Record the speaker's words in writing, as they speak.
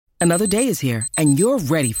Another day is here, and you're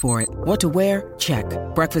ready for it. What to wear? Check.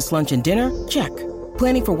 Breakfast, lunch, and dinner? Check.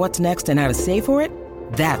 Planning for what's next and how to save for it?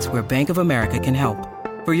 That's where Bank of America can help.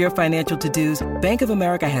 For your financial to-dos, Bank of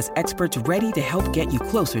America has experts ready to help get you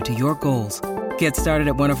closer to your goals. Get started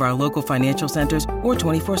at one of our local financial centers or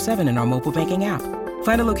 24/7 in our mobile banking app.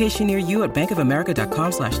 Find a location near you at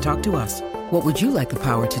bankofamerica.com/talktous. What would you like the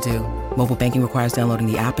power to do? Mobile banking requires downloading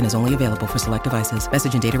the app and is only available for select devices.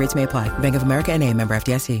 Message and data rates may apply. Bank of America NA, member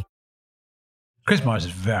FDIC. Chris Morris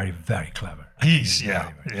is very, very clever. Yes.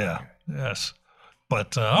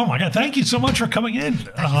 But oh my God, thank you so much for coming in.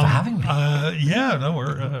 Thank you for having me.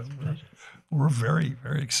 We're very,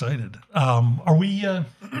 very excited. Are we? And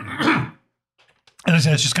I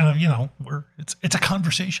said it's just kind of it's a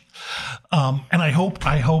conversation. And I hope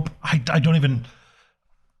I don't even.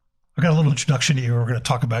 I got a little introduction to you. We're going to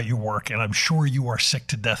talk about your work, and I'm sure you are sick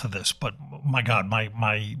to death of this. But my God,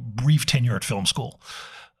 my brief tenure at film school.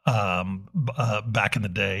 Back in the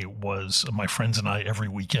day was my friends and I every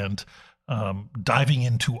weekend diving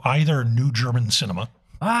into either new German cinema.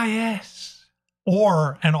 Ah, yes.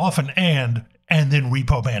 Or, and often, and then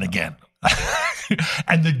Repo Man again.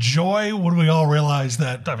 And the joy when we all realized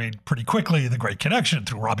that, I mean, pretty quickly, the great connection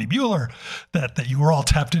through Robbie Mueller, that you were all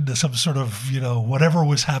tapped into some sort of, whatever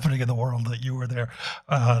was happening in the world, that you were there.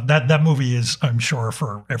 That movie is, I'm sure,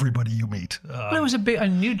 for everybody you meet. Well, it was but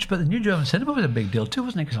the new German cinema was a big deal too,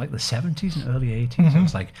 wasn't it? Because like the 70s and early 80s, it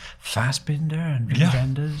was like Fassbinder and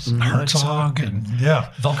Wenders, Herzog, and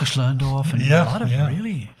Volker Schlöndorff, and a lot of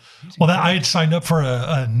really. Well, I had signed up for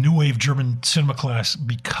a new wave German cinema class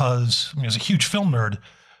because I was a huge film nerd.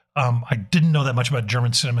 I didn't know that much about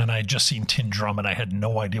German cinema, and I had just seen Tin Drum, and I had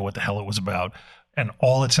no idea what the hell it was about. And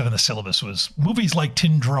all it said in the syllabus was movies like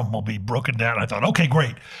Tin Drum will be broken down. I thought, okay,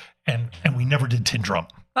 great. And we never did Tin Drum,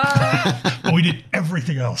 but we did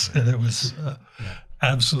everything else, and it was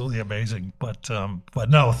absolutely amazing. But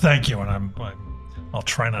no, thank you, and I'll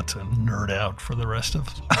try not to nerd out for the rest of.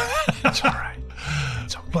 It's all right.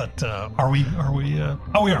 It's okay. But are we? We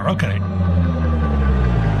are. Okay.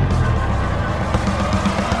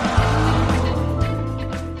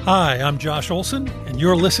 Hi, I'm Josh Olson, and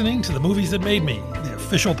you're listening to The Movies That Made Me, the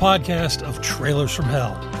official podcast of Trailers from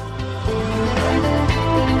Hell.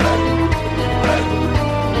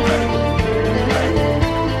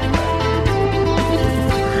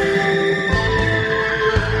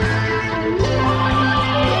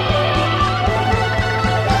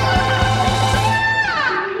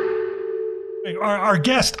 Our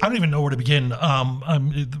guest, I don't even know where to begin.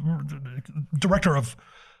 I'm the director of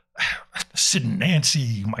Sid and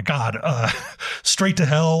Nancy. My God, Straight to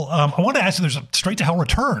Hell. I want to ask you, there's a Straight to Hell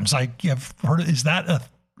Returns. I've heard. Has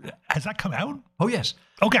that come out? Oh yes.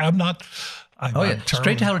 Okay, I'm not.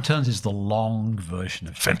 Straight to Hell Returns is the long version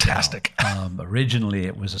of fantastic. Originally,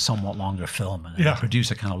 it was a somewhat longer film, and the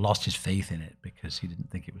producer kind of lost his faith in it because he didn't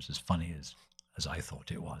think it was as funny as I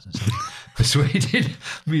thought it was. And so persuaded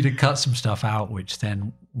me to cut some stuff out, which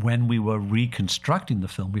then, when we were reconstructing the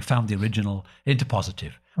film, we found the original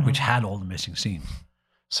interpositive, which had all the missing scenes.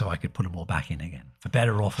 So I could put them all back in again, for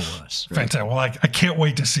better or for worse. Fantastic. Well, I can't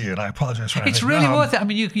wait to see it. I apologize for that. It's really worth it. I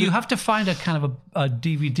mean, you have to find a kind of a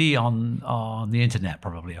DVD on the internet,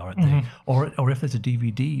 probably, or if there's a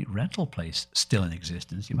DVD rental place still in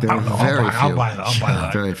existence. You might I'll buy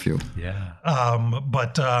that. Very few. Yeah. I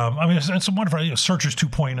mean, it's a wonderful. Searchers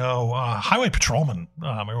 2.0, Highway Patrolman,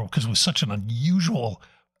 because it was such an unusual.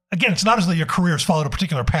 Again, it's not as though your career has followed a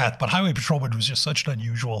particular path, but Highway Patrolman was just such an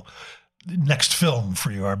unusual next film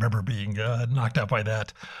for you. I remember being knocked out by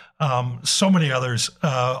that. So many others.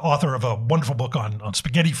 Author of a wonderful book on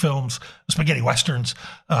spaghetti films, spaghetti westerns,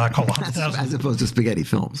 called 100,000. As opposed to spaghetti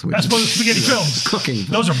films. As opposed to spaghetti films. Cooking films.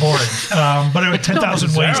 Those are boring. But anyway,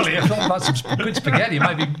 10,000 Ways. A film about some good spaghetti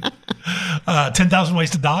might be. 10,000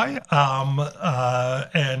 Ways to Die.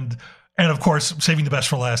 And of course, saving the best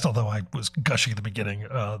for last, although I was gushing at the beginning,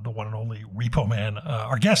 the one and only Repo Man.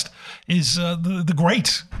 Our guest is the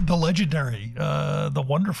great, the legendary, the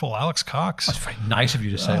wonderful Alex Cox. That's very nice of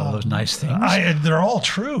you to say all those nice things. They're all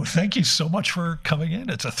true. Thank you so much for coming in.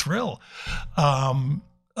 It's a thrill. And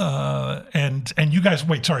you guys,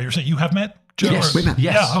 wait, sorry, you're saying you have met? Joe? Yes, we met.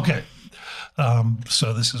 Yes. Yeah, okay.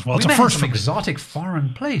 So this is, it's a first from exotic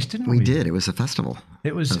foreign place, didn't we? We did. It was a festival.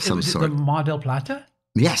 It was the Mar del Plata?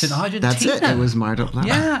 Yes, in Argentina. That's it. It was Mar del Plata.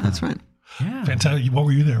 Yeah. That's right. Yeah. Fantastic. What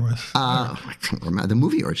were you there with? I can't remember. The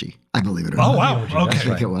movie orgy, I believe it or not. Oh, wow. Okay. I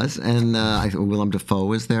think it was. And I think Willem Dafoe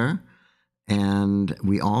was there. And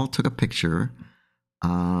we all took a picture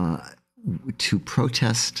to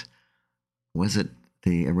protest, was it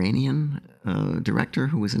the Iranian director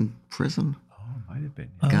who was in prison? Might have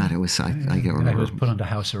been. God, it was. I can't He remember. was put under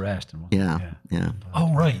house arrest. And Yeah.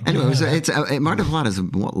 Oh, right. Anyway, it's Mar de Plata is a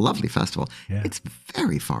lovely festival. Yeah. It's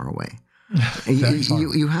very far away.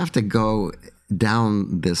 You have to go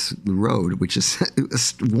down this road, which is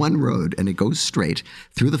one road, and it goes straight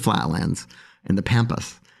through the flatlands and the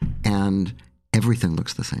pampas, and everything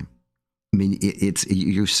looks the same. I mean, it's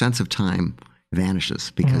your sense of time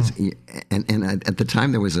vanishes because, and at the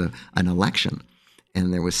time there was an election,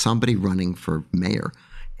 and there was somebody running for mayor,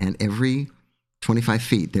 and every 25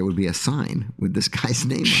 feet there would be a sign with this guy's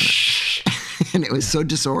name on it. And it was so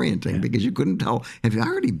disorienting because you couldn't tell, have you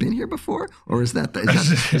already been here before? Or is that a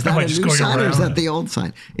new sign or is that the old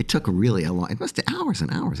sign? It took really a long, it must have hours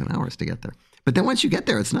and hours and hours to get there. But then once you get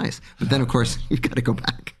there, it's nice. But then, of course, you've got to go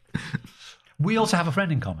back. We also have a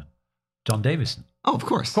friend in common, John Davison. Oh, of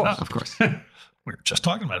course. Of course. We were just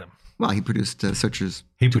talking about him. Well, he produced Searchers.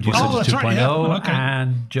 He produced Oh, Searchers that's right, 2.0, yeah. Okay.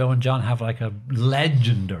 and Joe and John have like a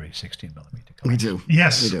legendary 16 millimeter. We do.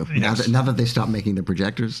 Yes. We do. Yes. Now that they stopped making the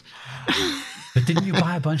projectors. But didn't you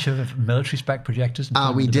buy a bunch of military spec projectors? And put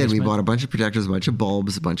them We in the did. We basement? bought a bunch of projectors, a bunch of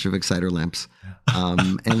bulbs, a bunch of exciter lamps, but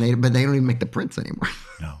they don't even make the prints anymore.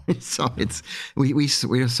 No. So it's we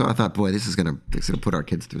saw. I thought, boy, this is gonna put our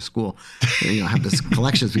kids through school. Have this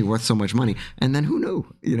collections be worth so much money, and then who knew?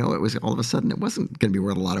 It was all of a sudden it wasn't going to be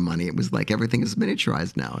worth a lot of money. It was like everything is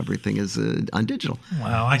miniaturized now. Everything is on digital.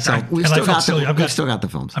 Wow. We've still got the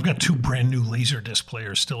films. I've got 2 brand new Laserdisc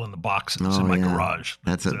players still in the boxes in my garage.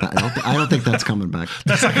 That's it. I don't think that's coming back.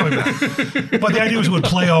 That's not coming back. But the idea was it would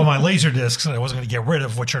play all my Laserdiscs that I wasn't going to get rid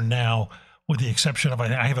of, which are now, with the exception of I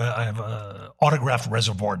have a autographed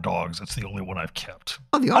Reservoir Dogs. That's the only one I've kept.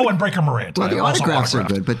 And Breaker Morant. Well, the autographs are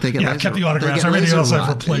good, but they get I kept the autographs. Everything else I've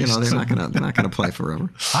replaced. They're not gonna play forever.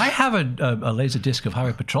 I have a laser disc of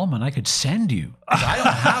Highway Patrolman. I could send you. I don't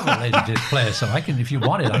have a laser disc player, so I can, if you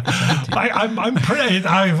want it, I can send it to you. I'm pretty.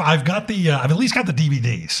 I've got the. I've at least got the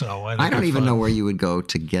DVD. So I don't even know where you would go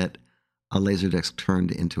to get a Laserdisc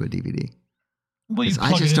turned into a DVD. Well,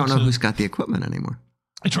 I just don't know who's got the equipment anymore.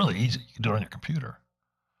 It's really easy. You can do it on your computer.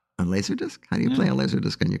 A Laserdisc? How do you play a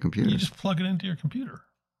Laserdisc on your computer? You just plug it into your computer.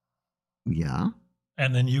 Yeah.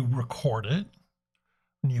 And then you record it.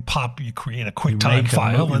 And you create a QuickTime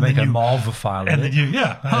file. You and make then a MOV file. And then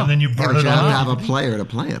and then you burn it you on. have to have a player to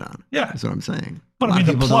play it on. Yeah. That's what I'm saying. But a lot of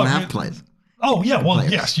people plug, don't have plays. Oh yeah, well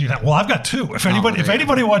players. yes, you have. Well, I've got 2. If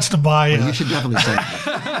anybody wants to buy, you should definitely say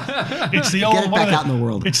it's the old get it back out in the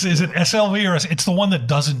world. Is it SLV or it's the one that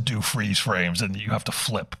doesn't do freeze frames and you have to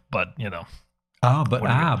flip? But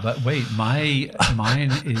But wait,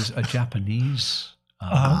 mine is a Japanese.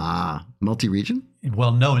 Multi-region?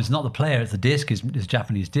 Well, no, it's not the player. It's the disc is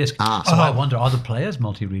Japanese disc. So I wonder, are the players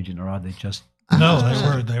multi-region or are they just? No,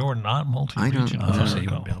 they were not multi-region. I you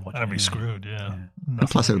wouldn't be able to watch I'd it. be screwed. Yeah. And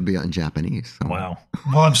plus, it would be in Japanese. So. Wow.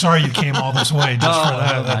 Well, I'm sorry you came all this way just for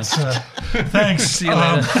that. That's, thanks. See you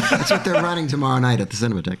later. That's what they're running tomorrow night at the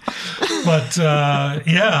Cinematheque.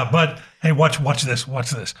 But hey, watch this.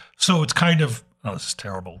 Watch this. So it's kind of this is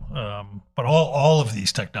terrible. But all of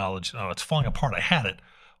these technologies, it's falling apart. I had it.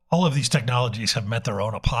 All of these technologies have met their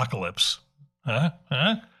own apocalypse.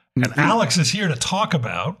 And Alex is here to talk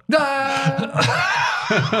about the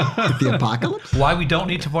apocalypse. Why we don't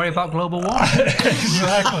need to worry about global warming.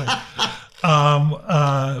 Exactly.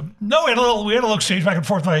 No, we had a little exchange back and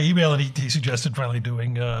forth via email, and he suggested finally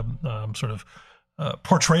doing sort of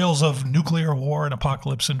portrayals of nuclear war and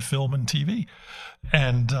apocalypse in film and TV.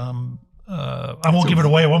 And I won't give it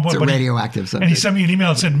away at one point. It's a radioactive subject. And he sent me an email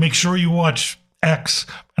and said, "Make sure you watch X."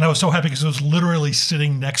 And I was so happy because it was literally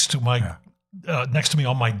sitting next to my. Next to me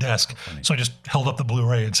on my desk. So I just held up the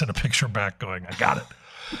Blu-ray and sent a picture back going, I got it.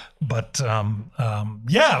 But it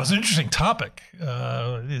was an interesting topic.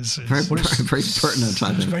 Very pertinent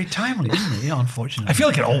topic. It's very timely, isn't it? Yeah, unfortunately. I feel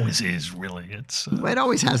like it always is, really. It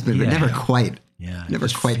always has been, but never quite. Yeah, never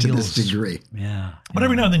quite to this degree. Yeah. But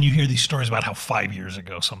every now and then you hear these stories about how 5 years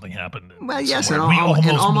ago something happened. Well, yes, and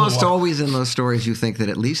almost always in those stories you think that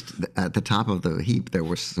at least at the top of the heap there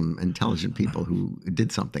were some intelligent people who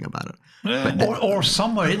did something about it. Or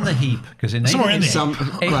somewhere in the heap, because in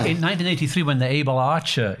 1983 when the Able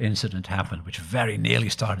Archer incident happened, which very nearly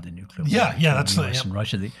started the nuclear war that's the US and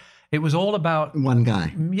Russia, it was all about one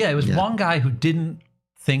guy. Yeah, it was one guy who didn't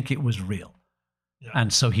think it was real. Yeah.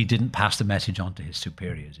 And so he didn't pass the message on to his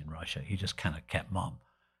superiors in Russia. He just kind of kept mum.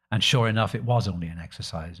 And sure enough, it was only an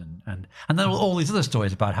exercise. And then all these other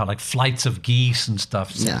stories about how like flights of geese and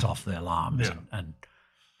stuff set off the alarms. Yeah. And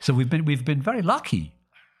so we've been very lucky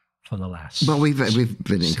for the last. Well, we've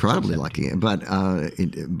been incredibly lucky. But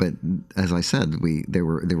as I said, there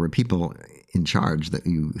were people in charge that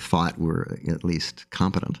you thought were at least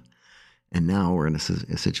competent. And now we're in a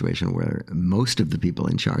situation where most of the people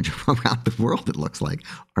in charge around the world, it looks like,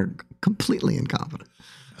 are completely incompetent.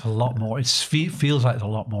 A lot more. It feels like there's a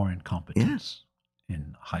lot more incompetence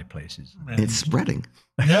in high places. It's spreading.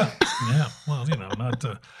 Yeah. Well, not.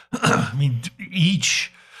 I mean,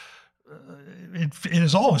 each. It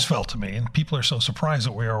has always felt to me, and people are so surprised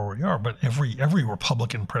that we are where we are. But every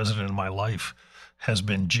Republican president in my life has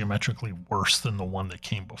been geometrically worse than the one that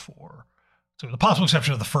came before. So the possible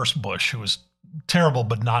exception of the first Bush, who was terrible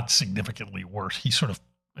but not significantly worse. He sort of,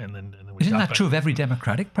 and then we Isn't got that back. true of every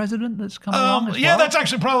Democratic president that's come along as well? Yeah, that's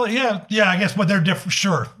actually probably, yeah, I guess, but they're different.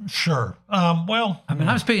 Sure. Well, I mean,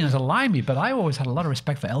 I'm speaking as a limey, but I always had a lot of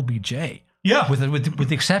respect for LBJ. Yeah. With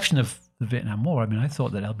the exception of the Vietnam War, I mean, I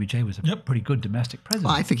thought that LBJ was a pretty good domestic president.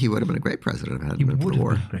 Well, I think he would have been a great president had it been for the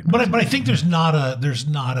war. But I think there's not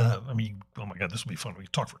a. I mean, oh my God, this will be fun. We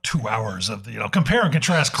talk for 2 hours of compare and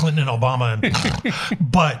contrast Clinton and Obama,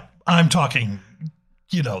 but I'm talking,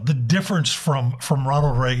 the difference from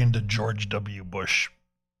Ronald Reagan to George W. Bush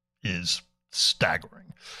is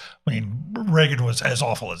staggering. I mean, Reagan was, as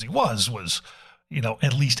awful as he was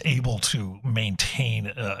at least able to maintain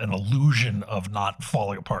an illusion of not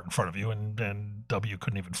falling apart in front of you, and W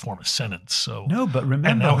couldn't even form a sentence. So no, but remember,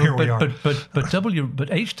 and now here we are. But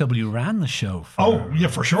HW ran the show.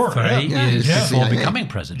 For sure, for 8 years before becoming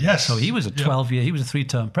president. Yes, so he was a 12-year. He was a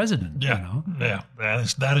 3-term president. Yeah, yeah,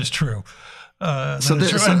 that is true.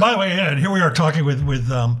 And by the way, and here we are talking with.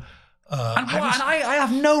 I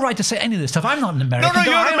have no right to say any of this stuff. I'm not an American. No,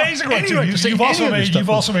 you have an amazing right to. You've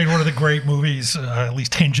also made one of the great movies, at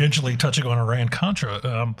least tangentially touching on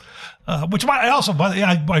Iran-Contra, which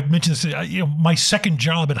I mentioned this. My second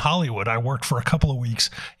job in Hollywood, I worked for a couple of weeks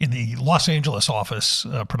in the Los Angeles office,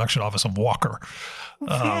 production office of Walker.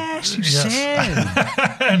 Yes, you said.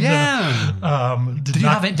 And,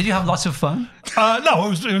 did you have lots of fun? No,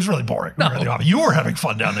 it was really boring. No. You were having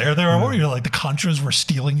fun down there. Like the Contras were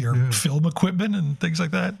stealing your film equipment and things like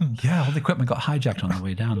that. And, all the equipment got hijacked on the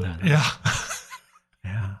way down there. Yeah.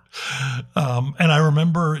 Yeah. And I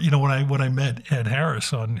remember, when I met Ed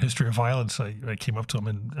Harris on History of Violence, I came up to him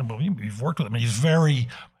and you've worked with him. And he's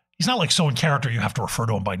not like so in character you have to refer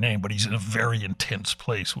to him by name, but he's in a very intense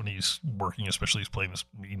place when he's working, especially he's playing this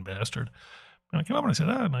mean bastard. And I came up and I said,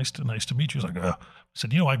 nice to meet you. He's like, I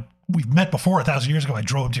said, we've met before 1,000 years ago. I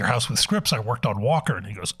drove up to your house with scripts. I worked on Walker. And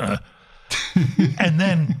he goes, And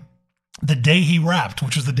then the day he rapped,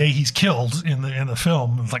 which was the day he's killed in the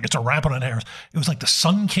film, it was like, it's a rap on Harris. It was like the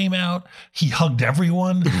sun came out. He hugged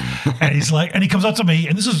everyone. And he's like, and he comes up to me,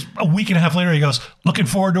 and this is a week and a half later. He goes, looking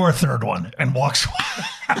forward to our third one, and walks away.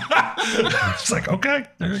 It's like, okay,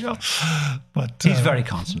 there you go. But he's very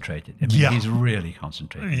concentrated. I mean, he's really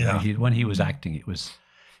concentrated. Yeah. When he was acting, it was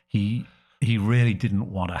he really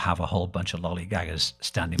didn't want to have a whole bunch of lollygaggers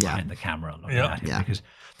standing behind the camera looking at him because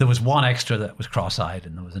there was one extra that was cross-eyed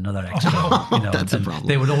and there was another extra. That's a problem.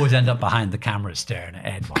 They would always end up behind the camera staring at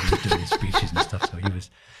Ed while he was doing his speeches and stuff. So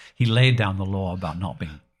he laid down the law about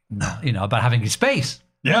about having his space.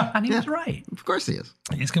 Yeah, and he was right. Of course, he is.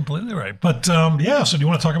 He's completely right. But So, do you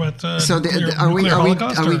want to talk about? Are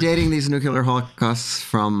we dating these nuclear holocausts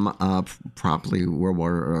from probably World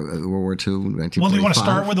War II, 1945? Well, do you want to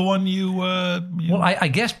start with the one you? Well, I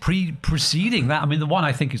guess preceding that. I mean, the one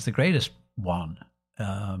I think is the greatest one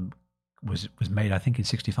was made, I think, in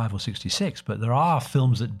 65 or 66. But there are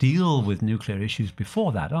films that deal with nuclear issues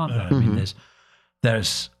before that, aren't there? I mean,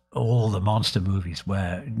 there's all the monster movies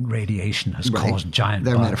where radiation has caused giant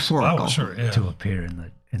bugs to appear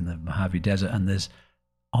in the Mojave Desert, and there's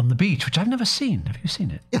On the Beach, which I've never seen. Have you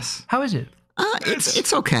seen it? Yes. How is it?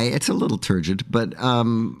 It's okay. It's a little turgid, but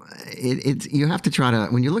you have to try to,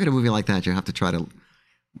 when you look at a movie like that, you have to try to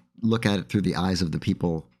look at it through the eyes of the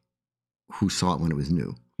people who saw it when it was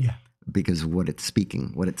new. Yeah. Because what it's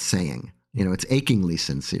speaking, what it's saying, it's achingly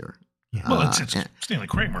sincere. Yeah. Well, it's Stanley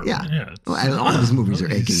Kramer. Yeah. Well, all of his movies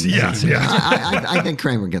are aching. I think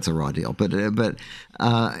Kramer gets a raw deal, but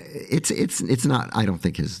it's not. I don't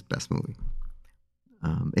think his best movie.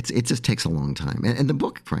 It just takes a long time, and the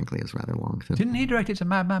book, frankly, is rather long too. Didn't he direct it to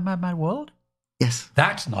Mad, Mad, Mad, Mad World? Yes.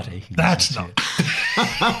 That's not aching. That's not.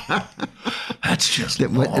 That's just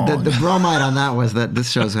the bromide on that was that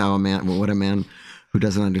this shows how what a man who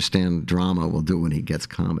doesn't understand drama will do when he gets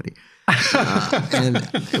comedy. But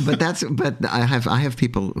I have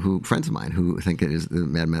people friends of mine who think it is the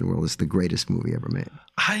Mad Mad World is the greatest movie ever made.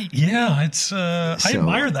 I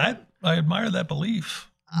admire that. I admire that belief.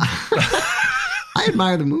 I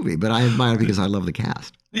admire the movie, but I admire it because I love the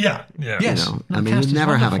cast. Yeah. Yes. I mean, we'd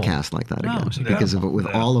never have a cast like that again because of it with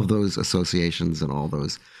all of those associations and all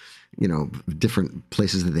those different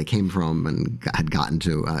places that they came from and had gotten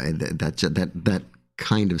to. That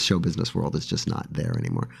kind of show business world is just not there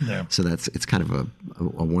anymore. Yeah. So it's kind of a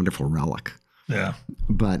wonderful relic. Yeah.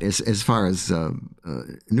 But as far as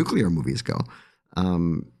nuclear movies go,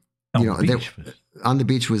 On the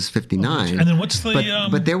Beach was 59. And then what's the?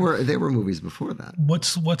 But there were movies before that.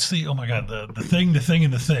 What's the? Oh my God, the thing,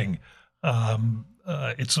 and the thing.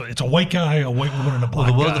 It's a white guy, a white woman, and a black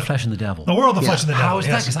guy. The World, the Flesh, and the Devil. The World, the Flesh, and the Devil. How is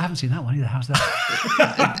that? Because I haven't seen that one either. How's that?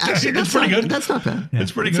 Actually, it's pretty good. That's not bad.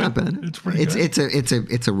 It's pretty good. It's not bad. It's pretty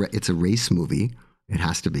good. It's a race movie. It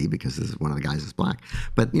has to be because one of the guys is black.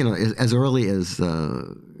 But as early as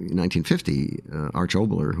 1950, Arch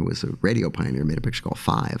Oboler, who was a radio pioneer, made a picture called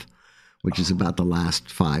Five, which is about the last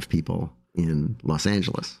 5 people in Los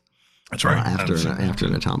Angeles. That's right. After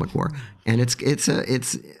an atomic war, and it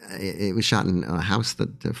was shot in a house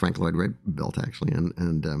that Frank Lloyd Wright built actually,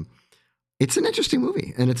 and it's an interesting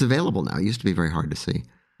movie, and it's available now. It used to be very hard to see.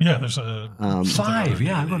 Yeah, there's a 5.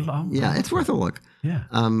 Yeah, it's worth a look. Yeah.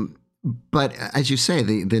 But as you say,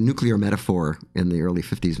 the nuclear metaphor in the early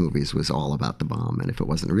 50s movies was all about the bomb. And if it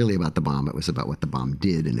wasn't really about the bomb, it was about what the bomb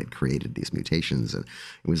did, and it created these mutations. And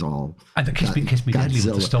it was all... And the Kiss Me Deadly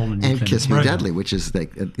with the stolen nuclear. And Kiss Me Deadly, which is the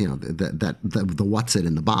what's it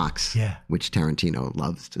in the box, which Tarantino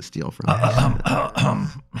loves to steal from.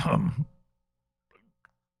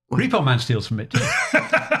 Repo Man steals from it too.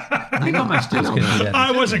 Repo Man steals Kiss Me Deadly.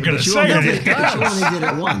 I wasn't going to say it. You only did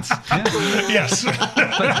it once. Yes.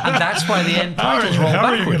 And that's why the end titles roll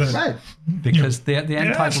backwards. Right. Because the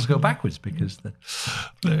end titles go backwards because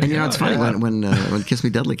it's funny when Kiss Me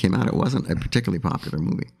Deadly came out, it wasn't a particularly popular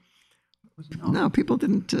movie. No, people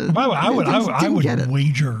didn't. I would get it.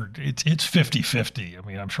 wager it's 50-50. I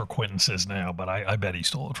mean, I'm sure Quentin says now, but I bet he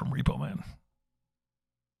stole it from Repo Man.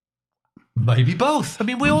 Maybe both. I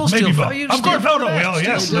mean, we all maybe still. Both. Of course,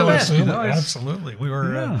 absolutely. We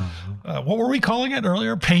were. Yeah. What were we calling it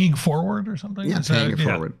earlier? Paying forward or something? Yeah, paying it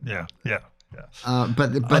forward. Yeah.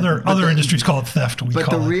 But other industries call it theft.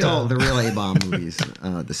 The real A-bomb movies,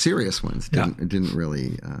 the serious ones, didn't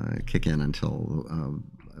really kick in until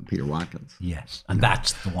Peter Watkins. Yes, and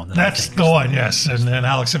that's the one. That's the one. Yes, and then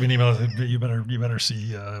Alex sent me an email. You better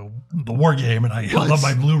see the War Game, and I held up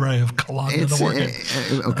my Blu-ray of Culloden the War Game.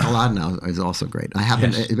 Culloden now is also great.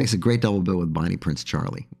 It makes a great double bill with Bonnie Prince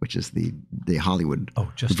Charlie, which is the Hollywood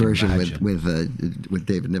version with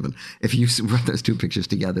David Niven. If you run those two pictures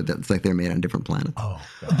together, that's like they're made on different planets. Oh,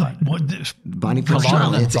 Bonnie Prince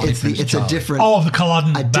Charlie. It's a different. Oh, the Culloden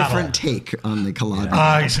a battle. Different take on the Culloden.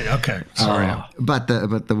 I see. Okay, sorry. But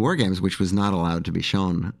the War Games, which was not allowed to be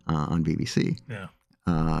shown on BBC,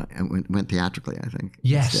 and went theatrically, I think.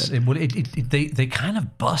 Yes, they kind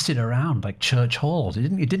of busted around like church halls.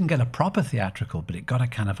 It didn't get a proper theatrical, but it got a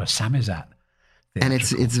kind of a samizdat. And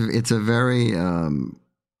it's a very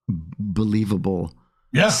believable,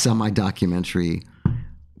 semi-documentary,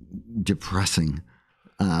 depressing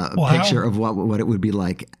picture of what it would be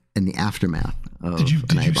like in the aftermath of Did you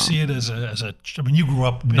see it as a? I mean, you grew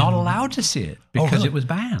up not allowed to see it because it was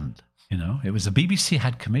banned. It was the BBC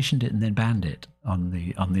had commissioned it and then banned it on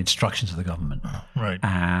the instructions of the government. Right.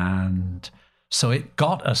 And so it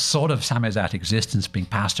got a sort of samizdat existence being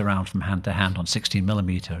passed around from hand to hand on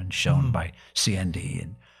 16mm and shown by CND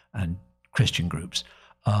and Christian groups.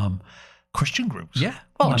 Christian groups? Yeah.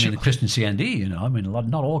 Well, the Christian CND,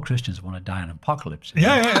 not all Christians want to die in an apocalypse.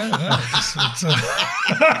 Yeah.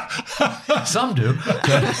 Some do, but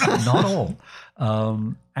not all.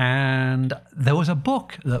 And there was a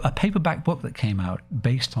book, a paperback book that came out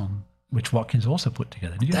based on which Watkins also put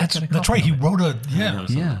together. Did you that's right. He wrote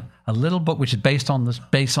a little book which is based on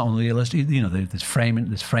the illustration. There's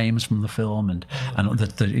frames from the film and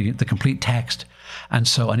the complete text, and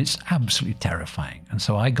it's absolutely terrifying. And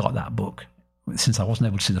so I got that book. Since I wasn't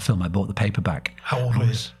able to see the film, I bought the paperback. How old were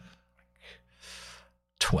you?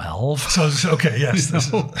 12. So okay, yes.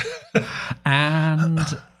 And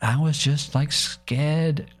I was just like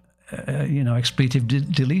scared. Expletive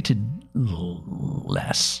deleted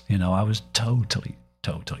less. I was totally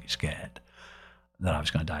scared that I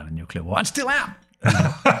was going to die in a nuclear war. I still am.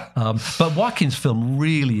 But Watkins' film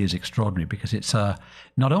really is extraordinary because it's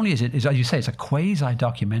not only is it, as you say, it's a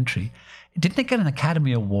quasi-documentary. Didn't it get an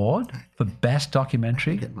Academy Award for Best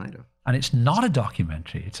Documentary? It might have. And it's not a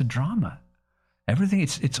documentary; it's a drama. Everything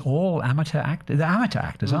it's all amateur actors. They're amateur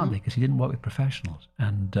actors, aren't they? Because he didn't work with professionals,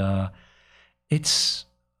 and it's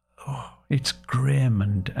grim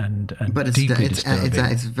and but deeply disturbing.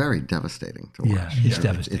 It's very devastating to watch. Yeah, it's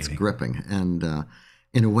devastating. It's gripping, and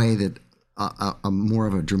in a way that a more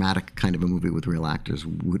of a dramatic kind of a movie with real actors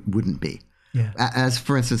wouldn't be. Yeah. As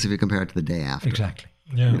for instance, if you compare it to The Day After. Exactly.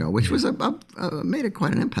 which was made it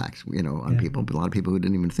quite an impact, on people. A lot of people who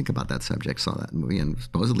didn't even think about that subject saw that movie, and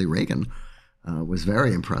supposedly Reagan was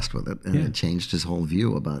very impressed with it, and it changed his whole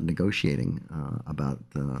view about negotiating about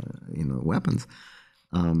weapons.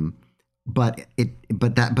 But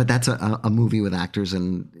that's a movie with actors,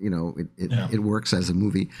 and it works as a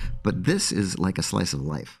movie. But this is like a slice of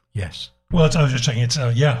life. Yes. Well, I was just checking. It's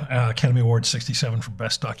Academy Award 67 for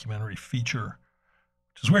Best Documentary Feature.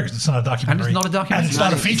 Which is weird because it's not a documentary. And it's not a documentary. And it's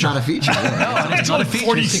not a feature. It's not a feature. No, it's like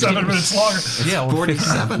 47 minutes longer. Yeah,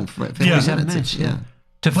 47 minutes. Yeah.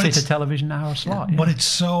 To fit a television hour slot. But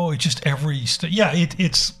it's just every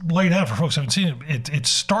it's laid out for folks who haven't seen it. It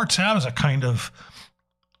starts out as a kind of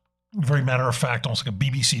very matter of fact, almost like a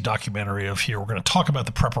BBC documentary of here. We're going to talk about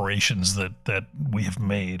the preparations that we have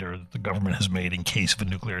made or the government has made in case of a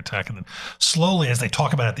nuclear attack. And then slowly, as they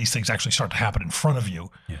talk about it, these things actually start to happen in front of you.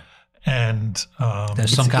 Yeah. And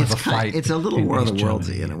there's some kind of a fight. It's a little War of the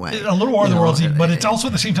Worldsy in a way. A little War of the Worldsy, but it's also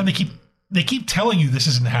at the same time they keep telling you this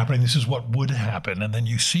isn't happening. This is what would happen, and then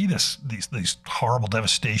you see these horrible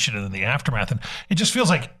devastation and then the aftermath, and it just feels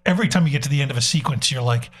like every time you get to the end of a sequence, you're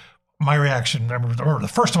like. My reaction, I remember the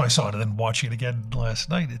first time I saw it and then watching it again last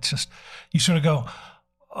night, it's just, you sort of go,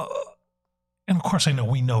 and of course I know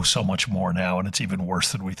we know so much more now and it's even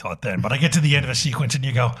worse than we thought then, but I get to the end of a sequence and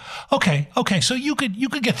you go, okay, so you could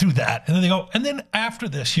get through that. And then they go, and then after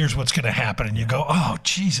this, here's what's going to happen. And you go, oh,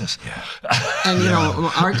 Jesus. Yeah.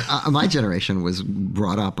 And, my generation was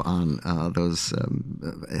brought up on those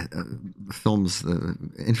films,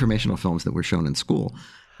 informational films that were shown in school,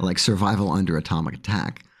 like Survival Under Atomic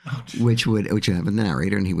Attack. Which would have a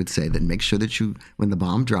narrator, and he would say that make sure that when the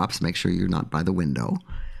bomb drops, make sure you're not by the window,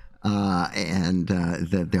 and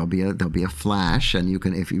that there'll be a flash, and you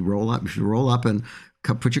can if you roll up and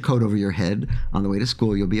put your coat over your head on the way to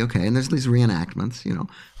school, you'll be okay. And there's these reenactments,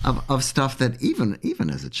 of stuff that even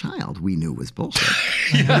as a child we knew was bullshit.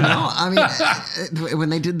 I mean, when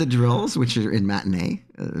they did the drills, which are in Matinee,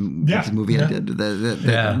 which movie I did,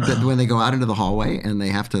 when they go out into the hallway and they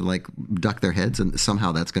have to like duck their heads, and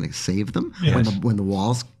somehow that's going to save them when the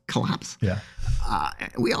walls collapse. Yeah,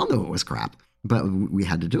 we all knew it was crap. But we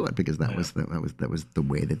had to do it because that was the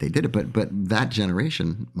way that they did it. But that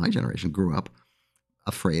generation, my generation, grew up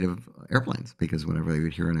afraid of airplanes because whenever they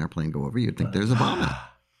would hear an airplane go over, you'd think there's a bomb in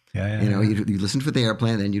it. You listened for the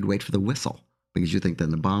airplane, and then you'd wait for the whistle because you think then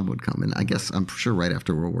the bomb would come. And I guess I'm sure right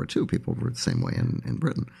after World War II, people were the same way in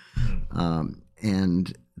Britain,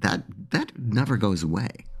 and that never goes away.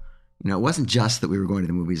 It wasn't just that we were going to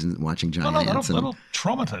the movies and watching giant ants. That'll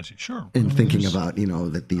traumatize you, sure. And thinking about,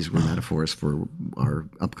 that these were metaphors for our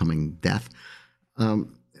upcoming death.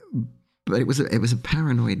 But it was a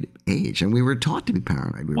paranoid age, and we were taught to be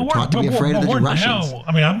paranoid. We were taught to be afraid of the Russians. Now,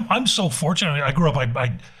 I mean, I'm so fortunate. I grew up.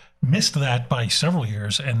 I missed that by several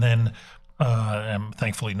years, and then am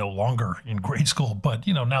thankfully no longer in grade school. But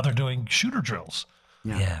now they're doing shooter drills.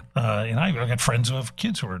 Yeah. And I got friends who have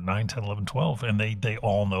kids who are 9, 10, 11, 12, and they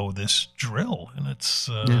all know this drill. And it's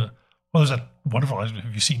there's that wonderful.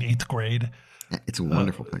 Have you seen 8th Grade? It's a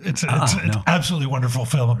wonderful picture. It's an absolutely wonderful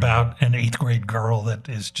film about an 8th grade girl that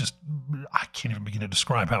is just, I can't even begin to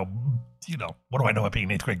describe how, what do I know about being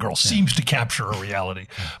an 8th grade girl? Seems to capture a reality.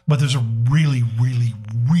 But there's a really, really,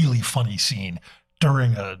 really funny scene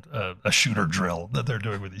during a shooter drill that they're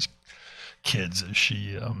doing with these kids as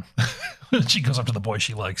she goes up to the boy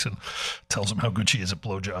she likes and tells him how good she is at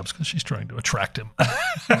blowjobs because she's trying to attract him.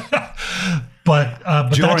 but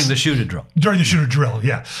during the shooter drill. During the shooter drill,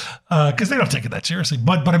 yeah, because they don't take it that seriously.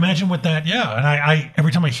 But imagine with that, yeah. And I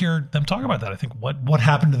every time I hear them talk about that, I think what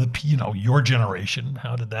happened to your generation?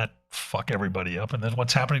 How did that fuck everybody up? And then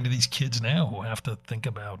what's happening to these kids now who have to think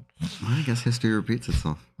about? I guess history repeats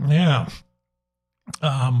itself. Yeah.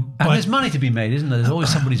 And there's money to be made, isn't there? There's always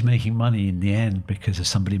somebody's making money in the end because there's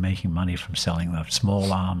somebody making money from selling the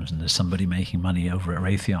small arms, and there's somebody making money over at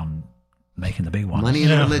Raytheon making the big ones. Money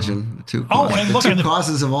and religion, the two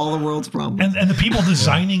causes of all the world's problems. And the people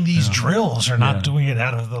designing these drills are not doing it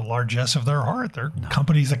out of the largesse of their heart. They're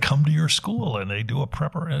companies that come to your school and they do a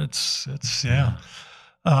prepper. It's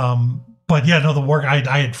but the war.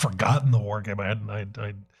 I had forgotten the war game.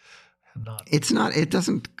 I not. It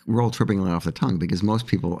doesn't roll trippingly off the tongue because most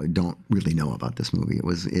people don't really know about this movie.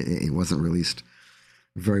 It wasn't released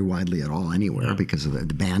very widely at all anywhere because of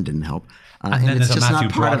the band didn't help. And then there's a Matthew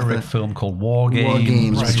Broderick film called War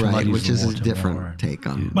Games. Right, which is a different take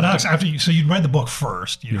on it. But Alex, so you'd read the book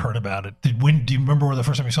first, you'd heard about it. Do you remember where the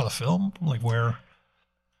first time you saw the film? Like where?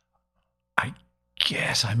 I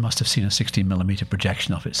guess I must have seen a 16mm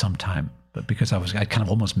projection of it sometime, but because I'd kind of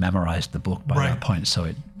almost memorized the book by that point, so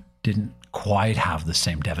it didn't quite have the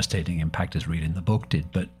same devastating impact as reading the book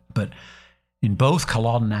did. But in both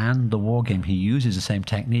Culloden and the War Game, he uses the same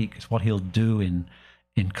technique. It's what he'll do in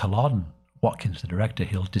Culloden. Watkins, the director,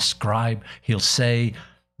 he'll say,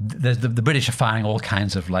 the British are firing all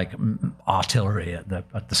kinds of like artillery at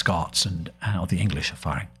the Scots, and the English are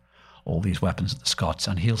firing all these weapons at the Scots,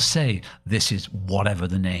 and he'll say, this is whatever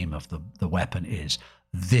the name of the weapon is,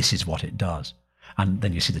 this is what it does. And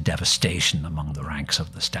then you see the devastation among the ranks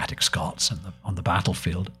of the static Scots on the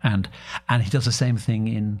battlefield. And he does the same thing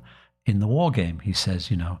in the War Game. He says,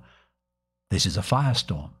 this is a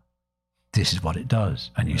firestorm. This is what it does.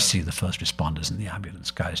 And you see the first responders and the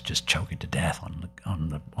ambulance guys just choking to death on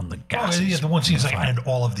the gases. The one scene is like, and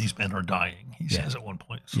all of these men are dying, he says at one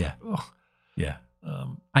point. So, yeah.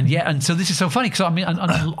 And so this is so funny because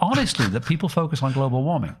and honestly, that people focus on global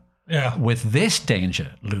warming. Yeah. With this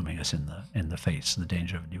danger looming us in the face, the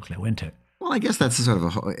danger of a nuclear winter. Well, I guess that's sort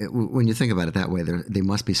of when you think about it that way, they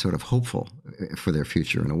must be sort of hopeful for their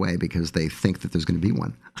future in a way because they think that there's going to be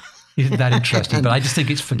one. Isn't that interesting? But I just think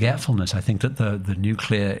it's forgetfulness. I think that the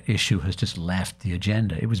nuclear issue has just left the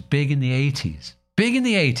agenda. It was big in the 80s.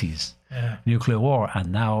 Yeah. Nuclear war,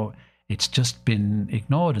 and now it's just been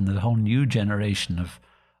ignored, and the whole new generation of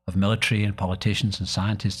military and politicians and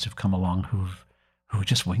scientists have come along who are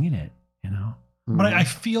just winging it, But I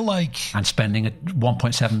feel like... And spending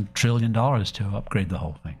 $1.7 trillion to upgrade the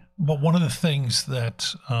whole thing. But one of the things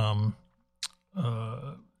that,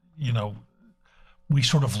 we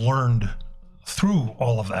sort of learned through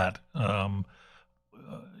all of that,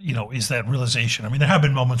 is that realization. I mean, there have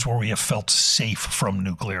been moments where we have felt safe from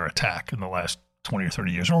nuclear attack in the last 20 or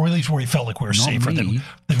 30 years, or at least where we felt like we were safer than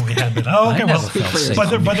we had been. Oh, okay, but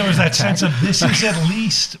there was that sense of this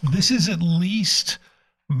is at least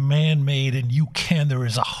man-made, and there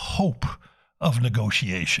is a hope of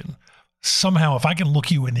negotiation. Somehow, if I can look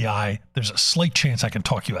you in the eye, there's a slight chance I can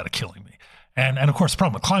talk you out of killing me. And of course, the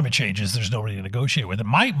problem with climate change is there's nobody to negotiate with. And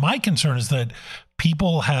my concern is that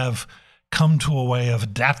people have come to a way of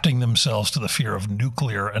adapting themselves to the fear of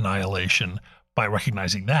nuclear annihilation by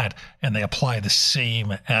recognizing that, and they apply the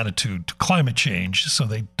same attitude to climate change, so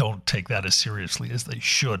they don't take that as seriously as they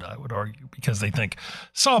should, I would argue, because they think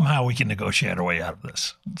somehow we can negotiate our way out of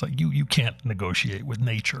this. It's like you can't negotiate with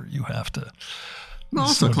nature. You have to... Well,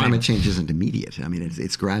 also, climate change isn't immediate. I mean,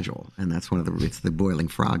 it's gradual, and that's it's the boiling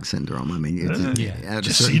frog syndrome. I mean, did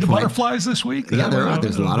you see the butterflies this week? Yeah,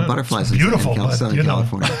 there's a lot of butterflies in Southern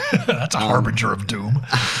California. That's a harbinger of doom.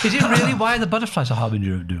 Is it really? Why are the butterflies a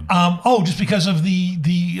harbinger of doom? Just because of the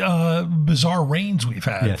bizarre rains we've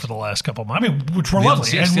had for the last couple of months. I mean, which were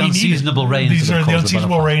lovely. And the unseasonable rains. These are the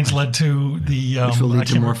unseasonable rains led to the... which will lead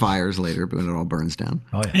to more fires later when it all burns down.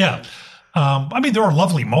 Oh, yeah. I mean, there are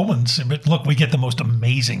lovely moments, but look, we get the most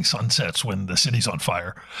amazing sunsets when the city's on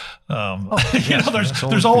fire.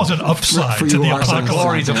 There's always an upside to the apocalypse.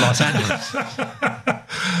 Glories of Los Angeles.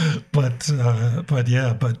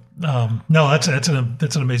 No, that's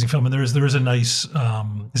an amazing film, and there is a nice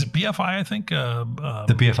is it BFI? I think the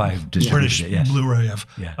BFI British Blu-ray of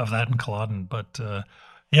that in Culloden, but.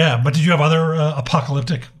 But did you have other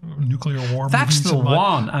apocalyptic nuclear war movies? That's the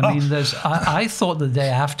one. I mean, I thought The Day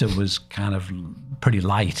After was kind of pretty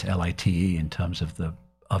light, LITE, in terms of the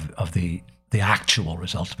actual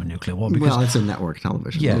result of a nuclear war. Well, it's a network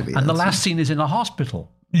television movie. And the last scene is in a hospital.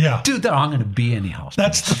 Yeah. Dude, there aren't going to be any hospitals.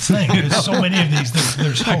 That's the thing. There's so many of these.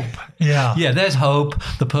 There's hope. Yeah. Yeah, there's hope.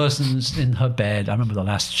 The person's in her bed. I remember the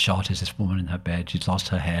last shot is this woman in her bed. She's lost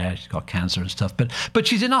her hair. She's got cancer and stuff. But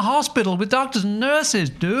she's in a hospital with doctors and nurses,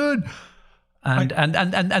 dude. And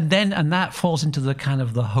that falls into the kind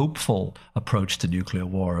of the hopeful approach to nuclear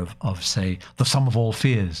war of say, the sum of all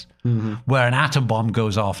fears, where an atom bomb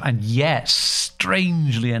goes off, and yet,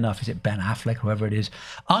 strangely enough, is it Ben Affleck, whoever it is,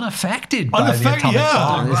 unaffected by the atomic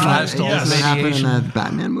bomb? Doesn't that happen in a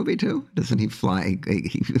Batman movie too? Doesn't he fly?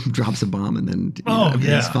 He drops a bomb and then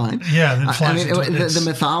he's fine. Yeah, and then flies the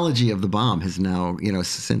mythology of the bomb has now,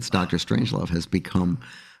 since Dr. Strangelove has become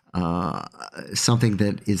something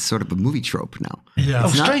that is sort of a movie trope now. Yeah.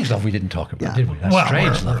 Strangelove we didn't talk about, did we?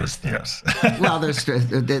 Strangelove is yes. Well, there's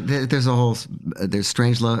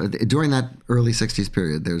Strangelove during that early '60s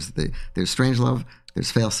period. There's Strangelove,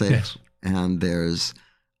 there's Failsafe, and there's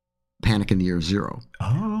Panic in the Year Zero,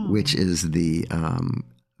 which is the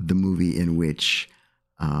movie in which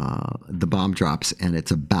the bomb drops, and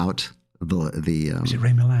it's about the is it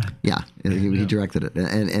Ray Milland? Yeah, he directed it,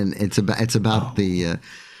 and it's about the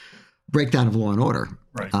breakdown of law and order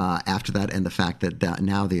Right. after that, and the fact that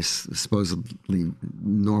now this supposedly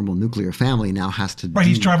normal nuclear family now has to Right,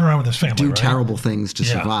 he's driving around with his family, right? terrible things to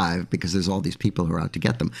survive because there's all these people who are out to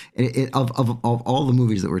get them. Of all the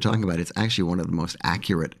movies that we're talking about, it's actually one of the most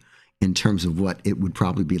accurate in terms of what it would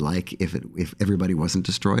probably be like if everybody wasn't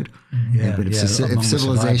destroyed. But if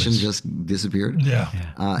civilization just disappeared,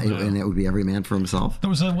 and it would be every man for himself. There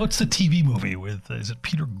was what's the TV movie with, is it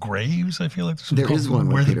Peter Graves? I feel like there is one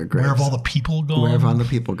with Peter Graves. Where Have All the People Gone? Where Have All the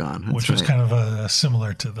People Gone? Which was kind of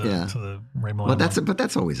similar to the Ray Milland. But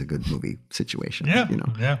that's always a good movie situation. Yeah,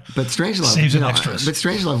 But Strangelove saves an extras. But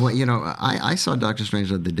Strangelove, I saw Dr.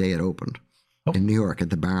 Strangelove the day it opened in New York at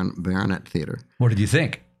the Baronet Theater. What did you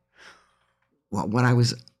think? Well, what I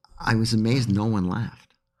was amazed no one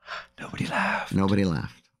laughed. Nobody laughed. Nobody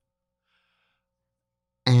laughed.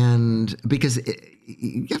 And because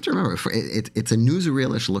you have to remember, it's a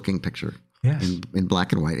newsreel-ish looking picture in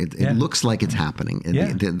black and white. It looks like it's happening.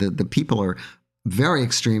 The people are very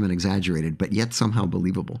extreme and exaggerated, but yet somehow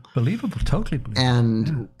believable. Believable, totally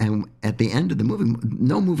believable. And at the end of the movie,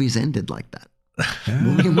 no movies ended like that.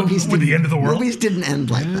 Movies with the end of the world? Movies didn't end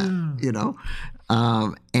like that,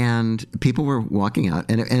 and people were walking out.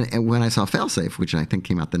 And when I saw Failsafe, which I think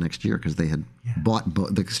came out the next year because they had bought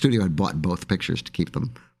the studio had bought both pictures to keep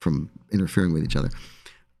them from interfering with each other.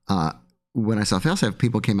 When I saw Failsafe,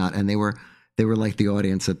 people came out and they were like the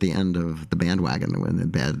audience at the end of The Bandwagon when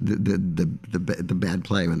the bad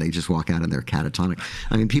play, when they just walk out and they're catatonic.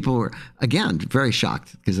 I mean, people were, again, very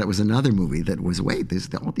shocked because that was another movie that was,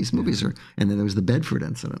 all these movies are, and then there was The Bedford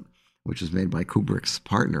Incident, which was made by Kubrick's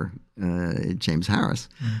partner, James Harris,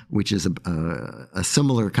 which is a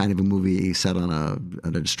similar kind of a movie set on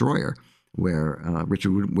a destroyer where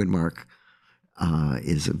Richard Widmark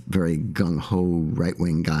is a very gung-ho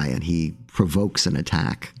right-wing guy, and he provokes an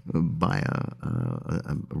attack by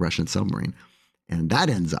a Russian submarine. And that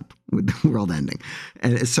ends up with the world ending.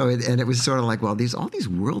 And so it was sort of like, well, all these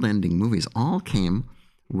world-ending movies all came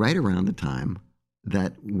right around the time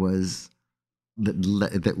that was the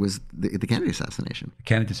Kennedy assassination. The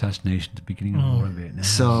Kennedy assassination, the beginning of the War of Vietnam.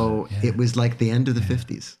 So it was like the end of the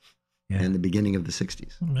 50s. And the beginning of the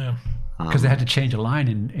 60s. Yeah. Because they had to change a line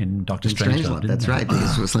in Dr. Strangelove. That's right.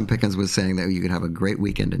 Because Slim Pickens was saying that you could have a great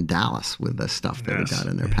weekend in Dallas with the stuff that we got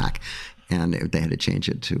in their pack. And they had to change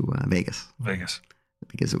it to Vegas.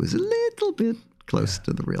 Because it was a little bit close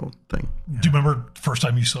to the real thing. Do you remember the first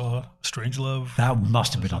time you saw Strangelove? That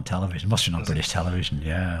must have been on television. Must have been on British television.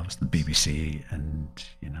 Yeah, it was the BBC. And,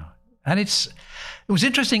 And it was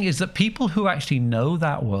interesting is that people who actually know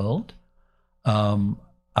that world,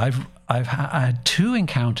 I've had two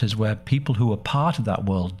encounters where people who are part of that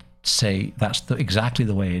world say that's exactly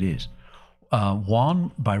the way it is.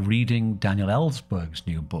 One, by reading Daniel Ellsberg's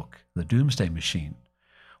new book, The Doomsday Machine,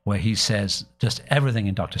 where he says just everything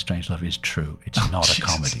in Dr. Strangelove is true. It's not a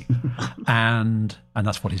comedy. And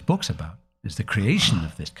that's what his book's about, is the creation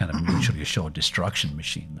of this kind of mutually assured destruction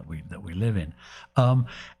machine that we live in.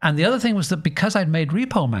 And the other thing was that because I'd made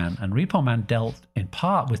Repo Man, and Repo Man dealt in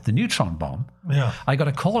part with the neutron bomb, I got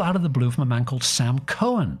a call out of the blue from a man called Sam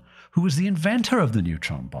Cohen, who was the inventor of the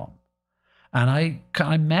neutron bomb. And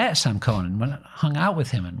I met Sam Cohen and hung out with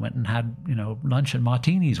him and went and had lunch and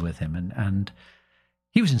martinis with him, and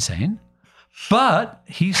he was insane. But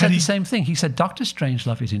he said the same thing. He said Dr.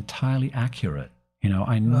 Strangelove is entirely accurate.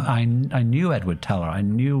 I knew Edward Teller, I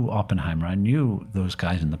knew Oppenheimer, I knew those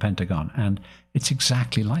guys in the Pentagon, and it's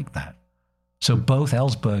exactly like that. So both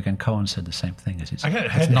Ellsberg and Cohen said the same thing. It's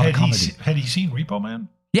not a comedy. Had he seen Repo Man?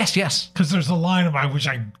 Yes. Because there's a line of, I wish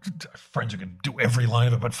friends who can do every line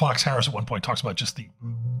of it, but Fox Harris at one point talks about just the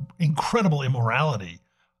incredible immorality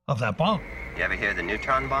of that bomb. You ever hear the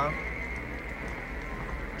neutron bomb?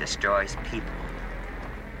 Destroys people,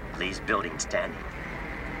 leaves buildings standing.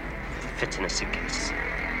 Fits in a suitcase.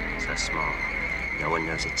 So small, no one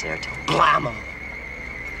knows it's there till blammo!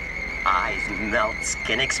 Eyes melt,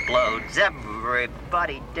 skin explodes,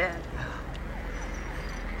 everybody dead.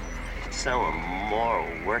 It's so immoral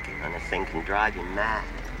working on a thing can drive you mad.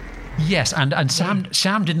 Yes, and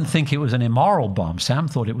Sam didn't think it was an immoral bomb. Sam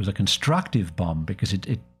thought it was a constructive bomb because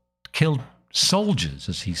it killed soldiers,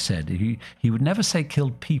 as he said. He would never say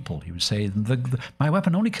killed people. He would say, my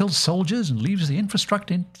weapon only kills soldiers and leaves the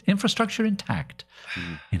infrastructure intact.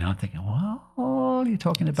 I'm thinking, well, you're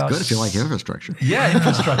talking about... It's good if you like infrastructure. Yeah,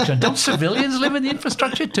 infrastructure. Don't civilians live in the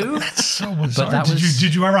infrastructure too? That's so bizarre.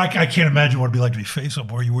 Did you ever, I can't imagine what it'd be like to be face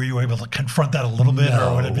up. Were you able to confront that a little bit?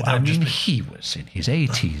 No, or would it be he was in his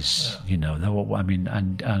 80s,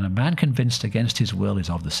 and a man convinced against his will is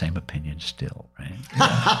of the same opinion still, right?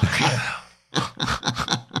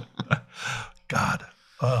 God.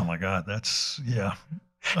 Oh my God, that's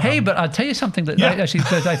Hey, but I'll tell you something that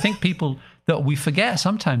I think people that we forget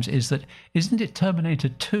sometimes is that isn't it Terminator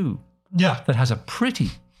 2? Yeah, that has a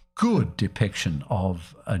pretty good depiction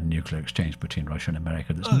of a nuclear exchange between Russia and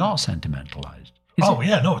America that's not sentimentalized.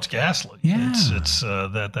 It's ghastly. Yeah, it's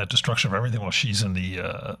that destruction of everything while she's in the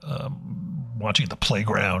watching at the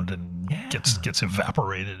playground and gets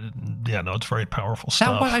evaporated. And, it's very powerful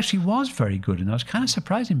stuff. That one actually was very good, and that was kind of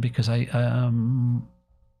surprising because it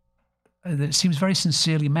seems very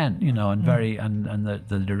sincerely meant, and very and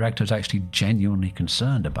the director's actually genuinely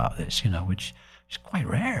concerned about this, which is quite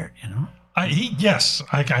rare, I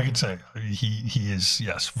could say he is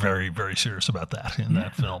very, very serious about that in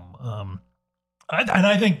that film.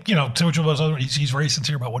 I think to which of those other, he's very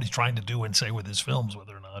sincere about what he's trying to do and say with his films,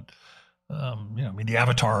 whether or not the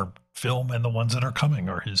Avatar film and the ones that are coming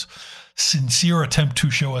are his sincere attempt to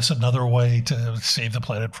show us another way to save the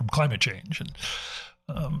planet from climate change. And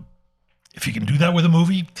if he can do that with a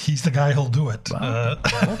movie, he's the guy who'll do it. Well,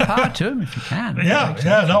 more power to him if you can.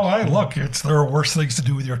 There are worse things to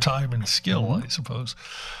do with your time and skill, I suppose.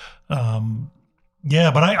 But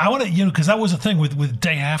I want to, because that was a thing with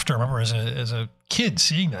Day After. I remember as a kid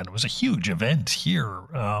seeing that. It was a huge event here.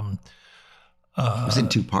 It was in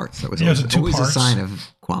 2 parts. That was always a sign of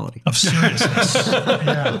quality. Of seriousness.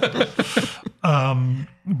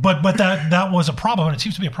 But that was a problem, and it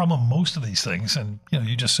seems to be a problem with most of these things. And,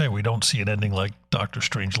 you just say we don't see an ending like Dr.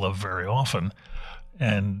 Strangelove very often.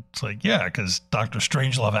 And it's like, because Dr.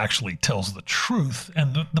 Strangelove actually tells the truth.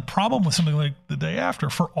 And the problem with something like The Day After,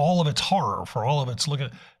 for all of its horror, for all of its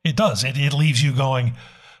it leaves you going,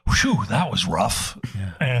 whew, that was rough.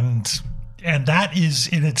 Yeah. And that is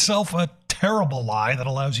in itself a terrible lie that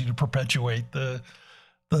allows you to perpetuate the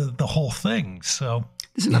whole thing. So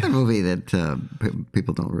there's another movie that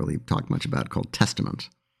people don't really talk much about called Testament.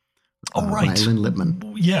 Oh, right. By Lynn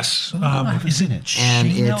Lippman. Yes. Is it? And Shane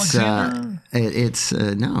it's Alexander? It's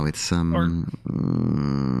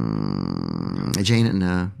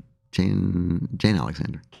Jane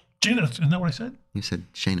Alexander. Jane, isn't that what I said? You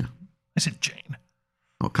said Shayna. I said Jane.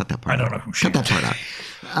 Oh, cut that part out. I don't out. know who she is. Cut that part out.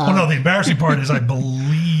 Well, no, the embarrassing part is I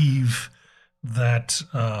believe that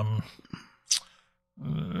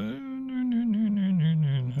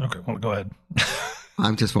okay, well, go ahead.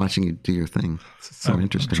 I'm just watching you do your thing. It's so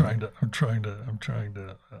interesting. I'm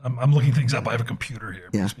looking things up. I have a computer here.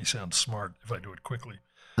 It Yeah. makes me sound smart if I do it quickly.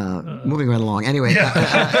 Moving right along. Anyway,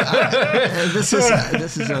 this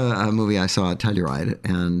is a movie I saw at Telluride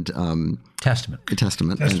and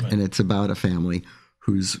Testament. And it's about a family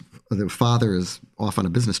whose the father is off on a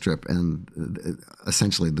business trip, and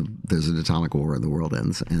essentially there's an atomic war and the world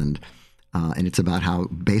ends, and it's about how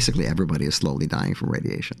basically everybody is slowly dying from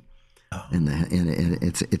radiation. Oh. And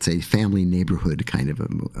it's a family neighborhood kind of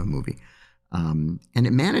a movie, and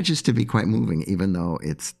it manages to be quite moving, even though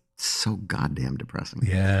it's so goddamn depressing.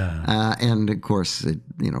 Yeah. And of course,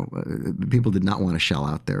 people did not want to shell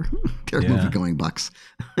out their movie going bucks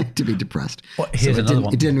to be depressed. Well, here's another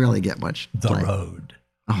one. It didn't really get much. The play. Road.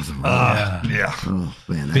 Oh, The Road. Yeah. Oh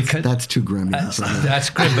man, that's too grim. That's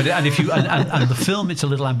grim. But and if you and the film, it's a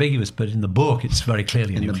little ambiguous, but in the book, it's very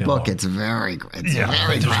clearly a nuclear war. In the book, it's very graphic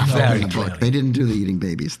very in the book. They didn't do the eating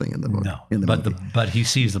babies thing in the book. No, in the movie. But he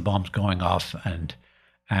sees the bombs going off, and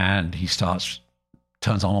he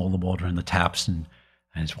turns on all the water in the taps, and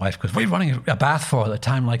his wife goes, "What are you running a bath for at a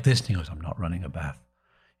time like this?" And he goes, "I'm not running a bath."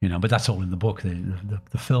 But that's all in the book,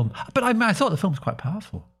 the film. But I thought the film was quite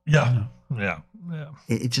powerful. Yeah. Yeah.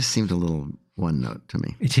 It just seemed a little one note to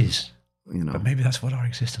me. It is. But maybe that's what our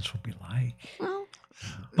existence will be like.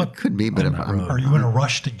 Well, it could be, but are you in a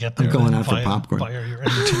rush to get there? I'm going out for popcorn.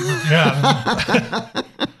 Yeah.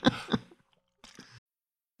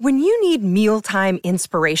 When you need mealtime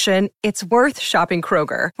inspiration, it's worth shopping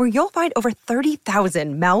Kroger, where you'll find over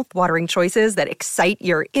 30,000 mouth-watering choices that excite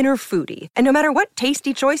your inner foodie. And no matter what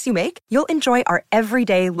tasty choice you make, you'll enjoy our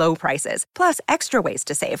everyday low prices, plus extra ways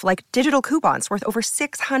to save, like digital coupons worth over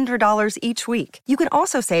 $600 each week. You can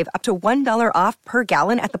also save up to $1 off per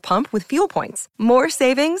gallon at the pump with fuel points. More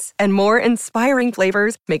savings and more inspiring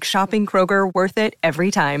flavors make shopping Kroger worth it every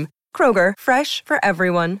time. Kroger, fresh for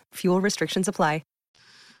everyone. Fuel restrictions apply.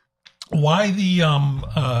 Why the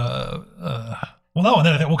well, no, and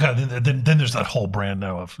then I think then there's that whole brand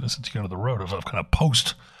now of, since you go to the road, of kind of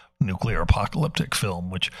post-nuclear apocalyptic film,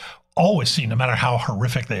 which always seem, no matter how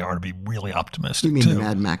horrific they are, to be really optimistic. You mean too. the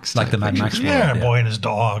Mad Max? Like the Mad Max world, yeah, Boy and His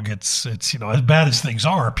Dog. It's as bad as things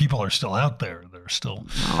are, people are still out there. They're still.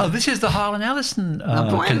 Oh, this is the Harlan Ellison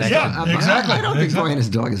connection. Yeah, exactly. I don't think Boy and His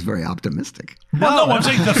Dog is very optimistic. Well, no, I'm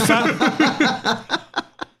saying the fact.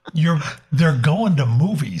 they're going to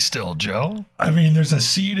movies still, Joe. I mean, there's a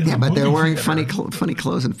scene in the movie. Yeah, but they're wearing theater. funny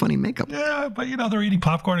clothes and funny makeup. Yeah, but they're eating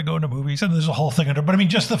popcorn and going to movies, and there's a whole thing under. But I mean,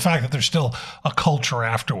 just the fact that there's still a culture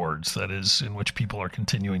afterwards that is in which people are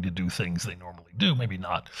continuing to do things they normally do, maybe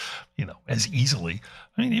not, as easily.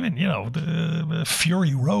 I mean, even the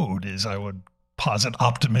Fury Road is, I would posit,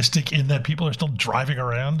 optimistic in that people are still driving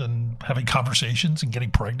around and having conversations and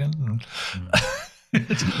getting pregnant and.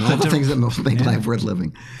 All the things that make life worth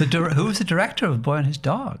living. Who was the director of Boy and His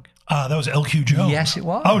Dog? That was L.Q. Jones. Yes, it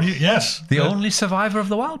was. Oh, yes. The only survivor of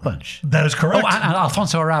the Wild Bunch. That is correct. Oh, and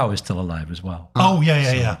Alfonso Arau is still alive as well. Oh,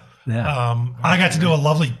 yeah. I got to do a great.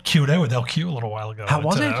 lovely Q&A with LQ a little while ago. How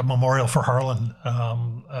was it? A memorial for Harlan.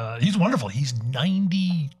 He's wonderful. He's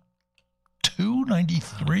 92,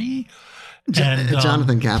 93. And,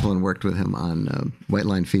 Jonathan Kaplan worked with him on White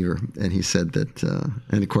Line Fever, and he said that,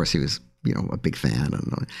 and of course he was, a big fan,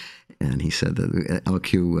 and he said that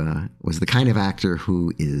LQ was the kind of actor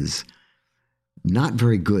who is not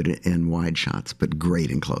very good in wide shots, but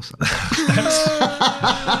great in close-up.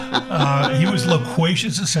 He was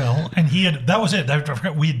loquacious as hell, and that was it. I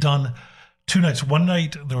forgot we had done 2 nights. One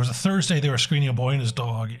night, there was a Thursday, they were screening A Boy and His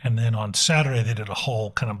Dog, and then on Saturday, they did a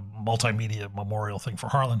whole kind of multimedia memorial thing for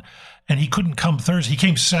Harlan, and he couldn't come Thursday. He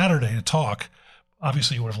came Saturday to talk.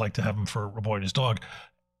 Obviously, you would have liked to have him for A Boy and His Dog.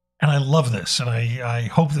 And I love this, and I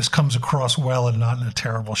hope this comes across well and not in a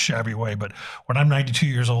terrible, shabby way. But when I'm 92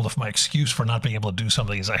 years old, if my excuse for not being able to do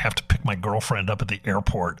something is I have to pick my girlfriend up at the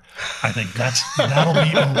airport, I think that'll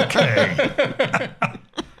be okay.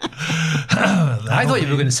 I thought you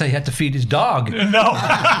were going to say he had to feed his dog. No.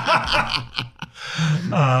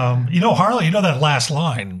 Harlan, that last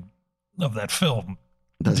line of that film.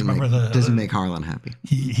 Doesn't make Harlan happy.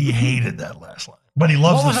 He hated that last line. But he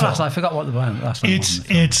loves the film. I forgot what the last one was.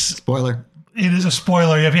 It's spoiler. It is a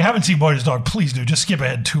spoiler. If you haven't seen Boy and His Dog, please do. Just skip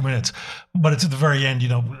ahead 2 minutes. But it's at the very end,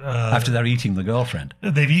 after they're eating the girlfriend.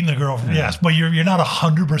 They've eaten the girlfriend, yes. But you're not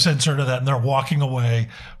 100% certain of that. And they're walking away,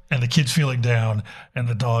 and the kid's feeling down, and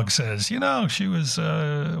the dog says, she was,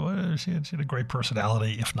 she had a great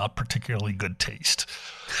personality, if not particularly good taste.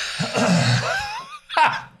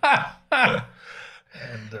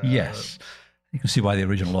 Yes. You can see why the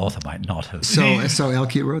original author might not have. So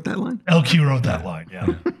LQ wrote that line? LQ wrote that line, yeah.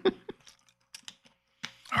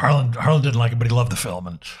 Harlan didn't like it, but he loved the film.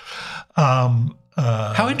 And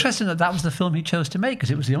how interesting that was the film he chose to make,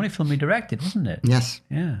 because it was the only film he directed, wasn't it? Yes.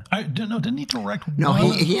 Yeah. Didn't he direct? No,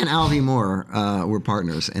 he and Alvy Moore were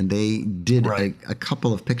partners, and they did a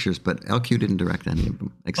couple of pictures, but LQ didn't direct any of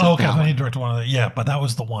them. Except that one. He directed one of them. Yeah, but that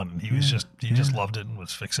was the one. He was just loved it and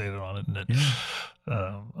was fixated on it, and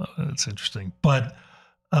it's interesting. But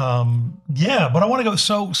but I want to go.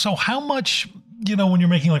 So how much when you're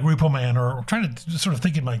making like Repo Man, or I'm trying to sort of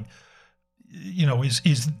thinking like.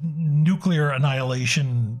 Is nuclear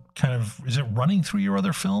annihilation is it running through your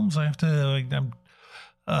other films? I have to,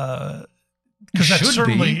 because that's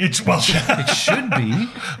certainly, it should be.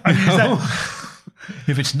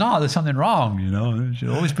 If it's not, there's something wrong, There should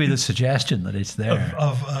always be the suggestion that it's there.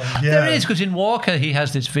 There is, because in Walker, he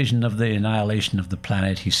has this vision of the annihilation of the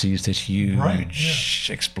planet. He sees this huge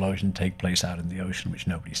explosion take place out in the ocean, which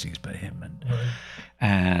nobody sees but him.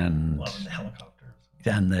 And the helicopters.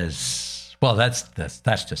 And there's... Well, that's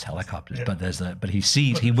just helicopters, but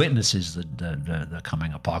he witnesses the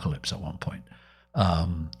coming apocalypse at one point.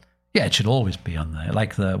 It should always be on there,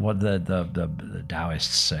 like what the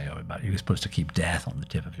Taoists say about you're supposed to keep death on the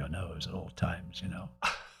tip of your nose at all times.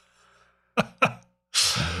 Never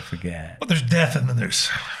forget. Well, there's death, and then there's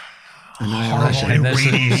annihilation, and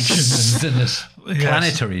radiation, and this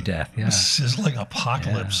planetary death. Yeah, sizzling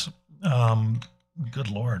apocalypse. Good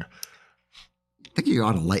Lord. I think you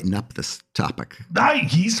ought to lighten up this topic. Find a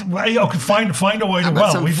way to.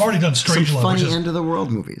 Well, we've already done Strangelove. Funny end of the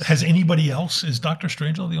world movies. Has anybody else? Is Dr.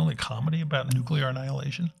 Strangelove the only comedy about nuclear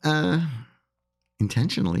annihilation?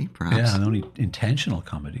 Intentionally, perhaps. Yeah, the only intentional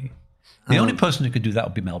comedy. The only person who could do that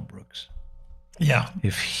would be Mel Brooks. Yeah.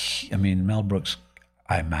 Mel Brooks,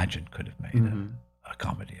 I imagine, could have made a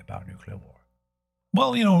comedy about nuclear war.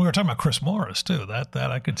 Well, we were talking about Chris Morris too. That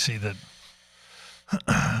I could see that.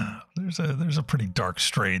 There's a pretty dark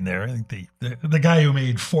strain there. I think the guy who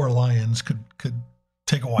made Four Lions could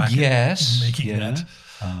take a whack at making that.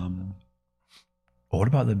 What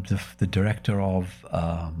about the director of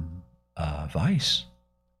Vice?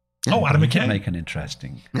 Yeah, Adam McKay. Make an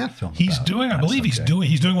interesting film. He's doing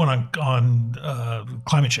one on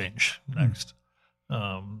climate change next.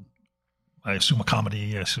 I assume a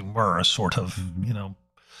comedy. Or a sort of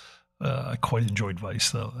I quite enjoyed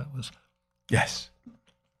Vice though. That was yes.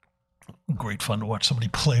 Great fun to watch somebody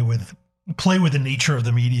play with play with the nature of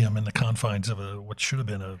the medium and the confines of what should have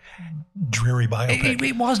been a dreary biopic.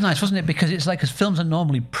 It was nice, wasn't it? Because it's like, because films are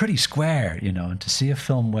normally pretty square, and to see a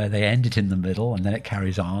film where they end it in the middle and then it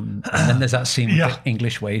carries on, and then there's that scene with the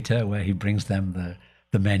English waiter where he brings them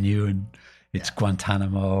the menu, and it's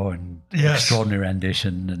Guantanamo and extraordinary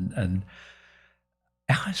rendition, and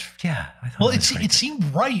I thought it seemed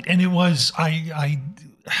right, and it was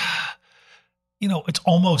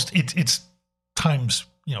it's times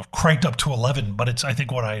cranked up to 11, but it's, I think,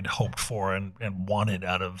 what I had hoped for and wanted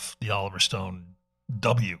out of the Oliver Stone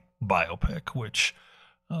W biopic, which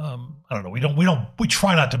I don't know. We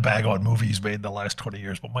try not to bag on movies made in the last 20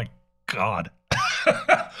 years, but my God,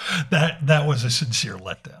 that was a sincere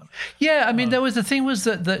letdown. Yeah, I mean, there was the thing was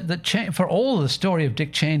that for all the story of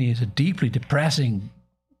Dick Cheney is a deeply depressing,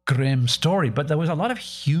 grim story, but there was a lot of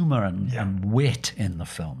humor and wit in the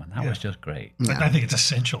film, and that was just great. I think it's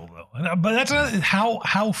essential, though. But that's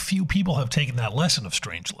how few people have taken that lesson of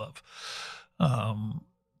Strangelove.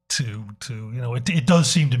 It does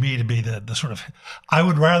seem to me to be the sort of, I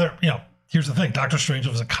would rather, here's the thing, Dr.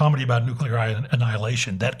 Strangelove is a comedy about nuclear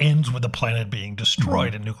annihilation that ends with the planet being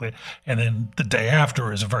destroyed in nuclear, and then the day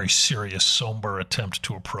after is a very serious, somber attempt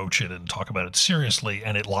to approach it and talk about it seriously,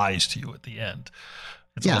 and it lies to you at the end.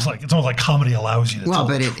 It's almost like comedy allows you to tell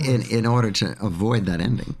but in order to avoid that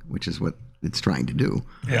ending, which is what it's trying to do,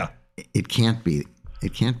 it can't be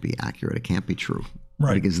accurate. It can't be true.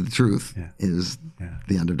 Right. Because the truth is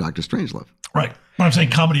the end of Dr. Strangelove. Right. But I'm saying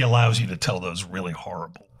comedy allows you to tell those really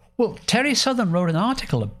horrible. Well, Terry Southern wrote an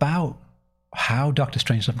article about how Dr.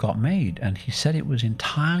 Strangelove got made, and he said it was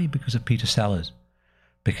entirely because of Peter Sellers,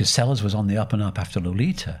 because Sellers was on the up and up after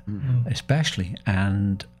Lolita, especially,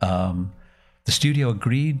 and the studio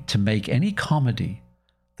agreed to make any comedy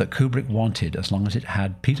that Kubrick wanted as long as it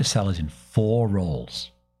had Peter Sellers in 4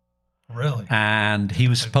 roles. Really? And he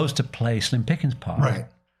was supposed to play Slim Pickens' part. Right.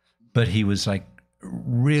 But he was like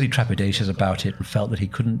really trepidatious about it and felt that he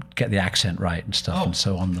couldn't get the accent right and stuff. And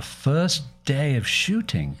so on the first day of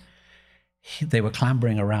shooting, they were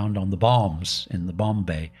clambering around on the bombs in the bomb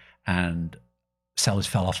bay, and Sellers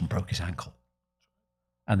fell off and broke his ankle.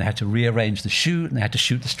 And they had to rearrange the shoot, and they had to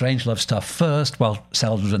shoot the Strangelove stuff first while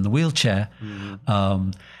Sellers was in the wheelchair.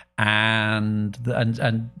 And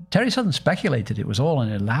Terry Southern speculated it was all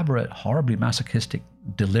an elaborate, horribly masochistic,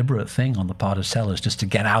 deliberate thing on the part of Sellers just to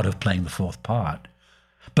get out of playing the 4th part.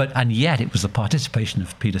 And yet it was the participation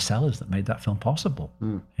of Peter Sellers that made that film possible.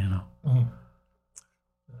 That's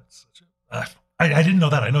such I didn't know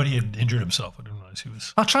that. I know he had injured himself. I didn't realize he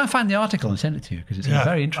was. I'll try and find the article and send it to you because it's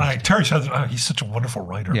very interesting. Terry Southern, he's such a wonderful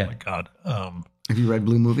writer. Oh my God. Have you read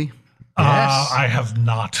Blue Movie? Yes. I have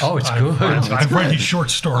not. Oh, it's good. I've read these short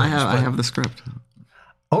stories. I have the script.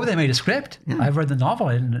 Oh, they made a script? Yeah. I've read the novel.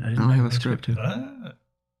 I didn't have a script too.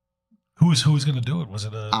 Who was going to do it? Was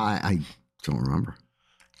it a... I don't remember.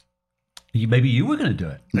 Maybe you were going to do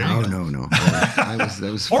it. No. I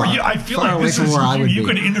was far, I feel far like away this from is where I would you be.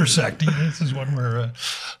 could intersect. This is one where...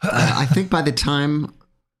 I think by the time...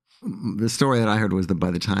 The story that I heard was that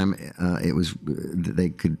by the time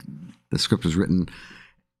the script was written,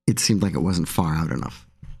 it seemed like it wasn't far out enough.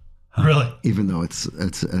 Really? Even though it's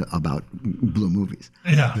about blue movies.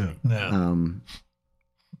 Yeah.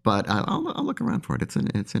 But I'll look around for it.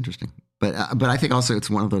 It's interesting. But I think also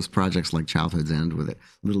it's one of those projects like Childhood's End where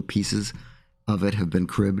little pieces of it have been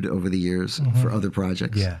cribbed over the years for other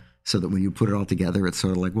projects. Yeah. So that when you put it all together, it's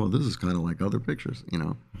sort of like, well, this is kind of like other pictures,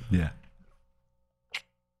 Yeah.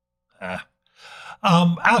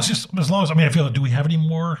 Alex, just as long as I feel like, do we have any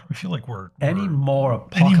more? We feel like we're any more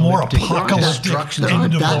apocalyptic destruction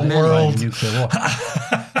end of the world. Nuclear war.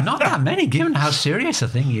 Not that many, given how serious a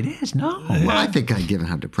thing it is. No. Well, I think given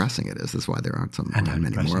how depressing it is, that's why there aren't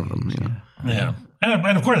many more of them. Yeah.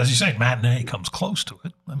 And of course, as you say, Matinee comes close to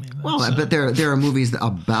it. But there are movies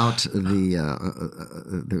about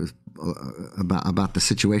about the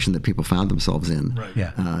situation that people found themselves in,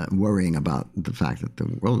 worrying about the fact that the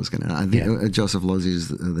world is going to. I think Joseph Losey's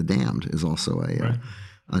The Damned is also an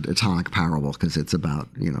atomic parable because it's about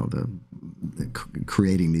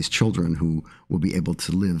creating these children who will be able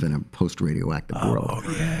to live in a post-radioactive world.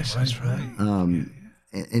 Oh yes, that's right.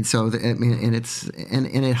 And so,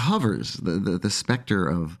 it hovers. The specter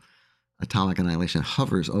of atomic annihilation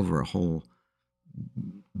hovers over a whole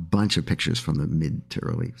bunch of pictures from the mid to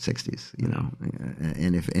early 60s.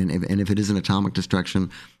 And if it isn't atomic destruction,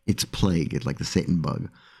 it's plague. It's like the Satan bug.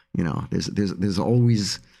 There's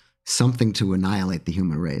always something to annihilate the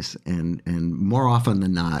human race, and more often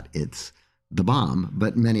than not, it's the bomb.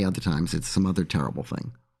 But many other times, it's some other terrible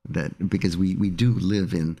thing because we do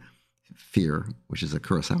live in Fear, which is a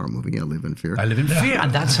Kurosawa movie. I Live in Fear. I Live in Fear,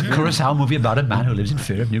 and that's a Kurosawa movie about a man who lives in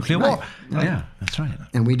fear of nuclear war. Right. Yeah, that's right.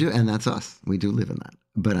 And we do, and that's us. We do live in that.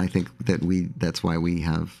 But I think that's why we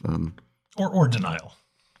have or denial.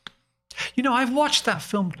 You know, I've watched that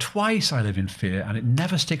film twice, I Live in Fear, and it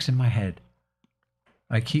never sticks in my head.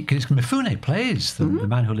 Because Mifune plays the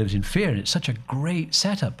man who lives in fear, and it's such a great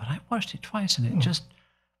setup. But I watched it twice, and it just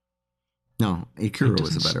Ikiru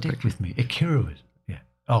was a better stick picture with me. Ikiru is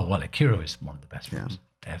Ikiru is one of the best films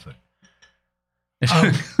ever.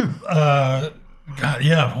 God,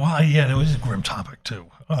 yeah, well, yeah, it was a grim topic too.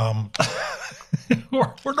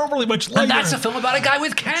 We're normally much lighter. And that's a film about a guy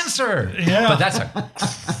with cancer. Yeah, but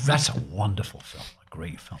that's a wonderful film.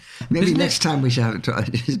 Great film. Maybe next time we should have talk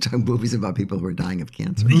movies about people who are dying of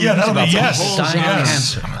cancer. Yeah, that'll be dying of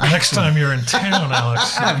cancer. Next time you're in town,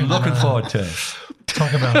 Alex. I'm looking forward to it.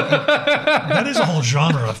 Talk about that is a whole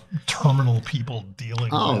genre of terminal people dealing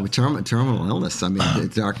with terminal illness. I mean,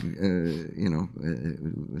 Dark. It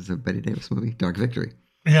was a Bette Davis movie, Dark Victory.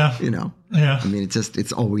 Yeah, I mean,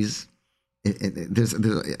 it's always. There's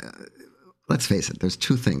let's face it. There's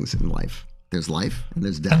two things in life. There's life and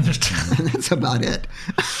there's death, and that's about it.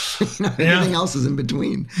 Everything else is in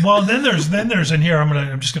between. Well, then there's in here.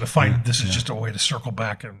 I'm just gonna find. This is just a way to circle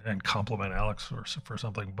back and compliment Alex for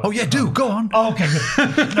something. But, go on. Oh, okay,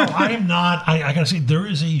 good. No, I am not. I gotta say there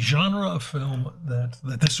is a genre of film that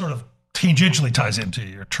this sort of tangentially ties into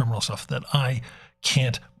your terminal stuff that I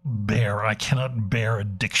can't bear. I cannot bear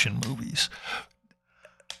addiction movies,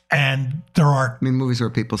 and there are. I mean, movies where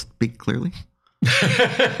people speak clearly.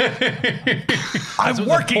 I'm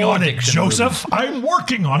working on it, Joseph. I'm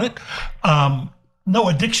working on it. No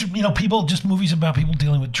addiction. People just movies about people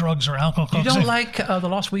dealing with drugs or alcohol. You don't like The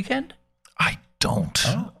Lost Weekend? I don't.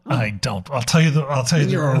 Oh. I don't. I'll tell you.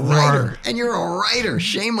 You're a writer, and you're a writer.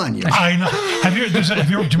 Shame on you. I know. Do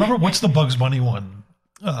you remember what's the Bugs Bunny one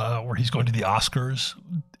where he's going to the Oscars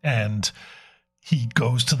and he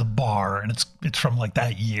goes to the bar, and it's from like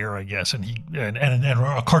that year, I guess. And and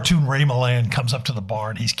a cartoon Ray Milland comes up to the bar,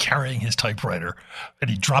 and he's carrying his typewriter, and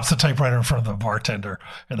he drops the typewriter in front of the bartender,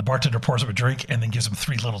 and the bartender pours him a drink, and then gives him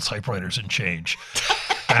 3 little typewriters and change.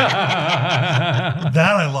 That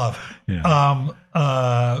I love.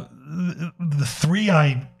 Yeah. The 3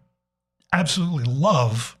 I absolutely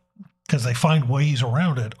love because they find ways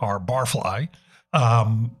around it are Barfly,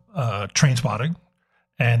 Trainspotting,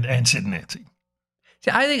 and Sid and Nancy. See,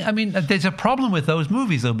 I mean, there's a problem with those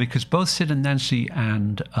movies, though, because both Sid and Nancy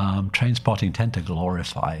and Trainspotting tend to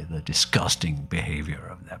glorify the disgusting behavior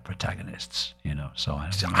of their protagonists, So I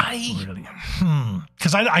really...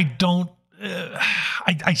 Because I don't...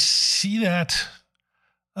 I see that,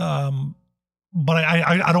 but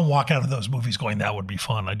I don't walk out of those movies going, that would be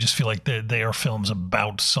fun. I just feel like they are films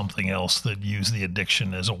about something else that use the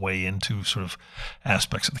addiction as a way into sort of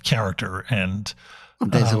aspects of the character and...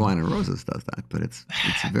 Days of Wine and Roses does that, but it's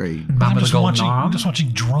very. I'm just watching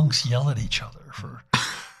drunks yell at each other for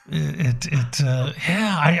it.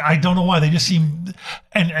 I don't know why they just seem,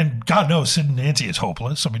 and God knows Sid and Nancy is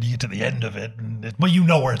hopeless. I mean, you get to the end of it, but you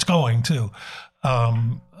know where it's going too.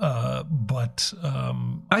 I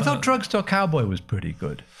thought Drugstore Cowboy was pretty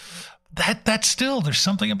good. That still, there's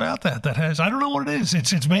something about that has, I don't know what it is.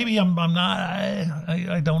 It's maybe I'm not,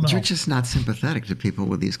 I don't know. You're just not sympathetic to people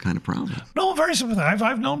with these kind of problems. No, I'm very sympathetic.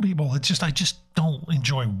 I've known people. It's just, I just don't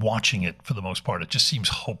enjoy watching it for the most part. It just seems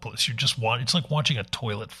hopeless. It's like watching a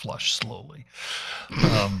toilet flush slowly. So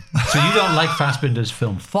you don't like Fassbinder's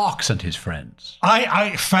film Fox and His Friends?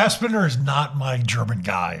 Fassbinder is not my German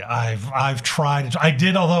guy. I've tried. I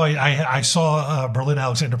did, although I saw Berlin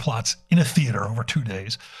Alexanderplatz in a theater over 2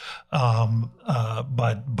 days.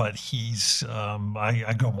 But he's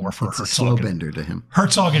I go more for Herzog. A slow bender to him.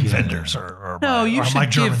 Herzog and Wenders are you should give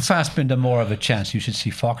Germans. Fassbinder more of a chance. You should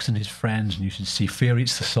see Fox and His Friends, and you should see Fear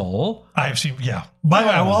Eats the Soul. I have seen, yeah. By the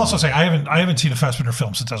way, I will also say I haven't seen a Fassbinder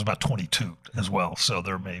film since I was about 22 as well. So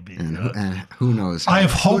there may be. And who knows? I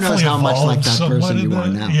have hopefully how much like that person you are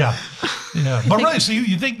now. Yeah. But really, so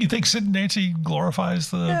you think Sid and Nancy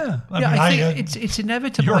glorifies the? Yeah. I think it's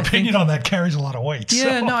inevitable. Your opinion on that carries a lot of weight.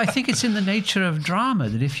 Yeah. So. No, I think it's in the nature of drama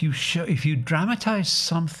that if you dramatize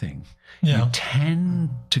something, you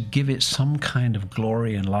tend to give it some kind of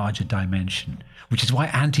glory and larger dimension, which is why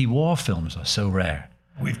anti-war films are so rare.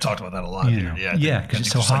 We've talked about that a lot. Yeah, because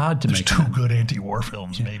it's so hard to make. There's 2 good anti-war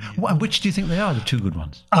films, maybe. Well, which do you think they are, the 2 good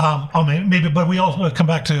ones? Maybe, but we also come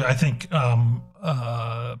back to, I think,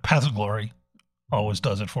 Paths of Glory always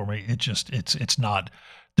does it for me. It's not.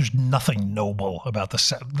 There's nothing noble about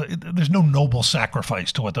there's no noble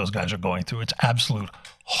sacrifice to what those guys are going through. It's absolute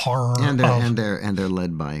horror. And they're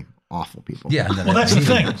led by awful people. Yeah. Well, that's the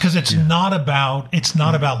thing, because it's not about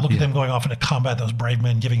look at them going off into combat, those brave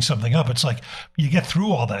men giving something up. It's like you get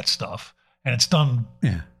through all that stuff and it's done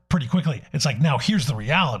pretty quickly. It's like, now here's the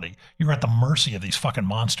reality. You're at the mercy of these fucking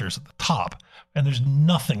monsters at the top. And there's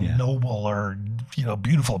nothing noble or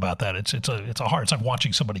beautiful about that. It's like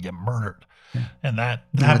watching somebody get murdered. Yeah. And that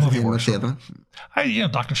movie works. What's the other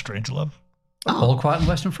one? Dr. Strangelove. All Quiet on the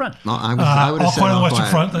Western Front. No, I would have said All Quiet on the Western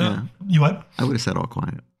Front. Yeah. You what? I would have said All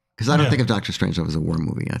Quiet. Because I don't think of Dr. Strangelove as a war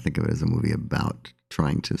movie. I think of it as a movie about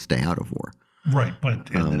trying to stay out of war. Right, but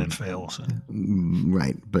then it fails.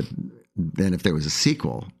 Right, but then if there was a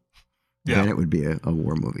sequel, then it would be a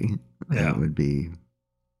war movie. Yeah. And it would be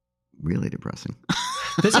really depressing.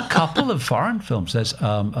 There's a couple of foreign films. There's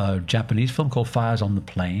a Japanese film called Fires on the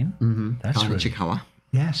Plane. Mm-hmm. That's Chikawa.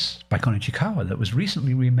 Yes, by Kon Ichikawa, that was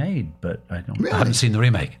recently remade, but I haven't seen the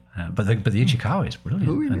remake. But the Ichikawa is brilliant.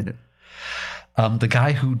 Who remade it? The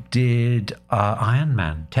guy who did Iron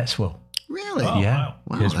Man, Tetsuo. Really? Yeah.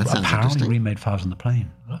 Wow, that sounds apparently interesting. remade Fires on the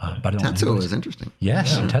Plane. But Tetsuo is interesting.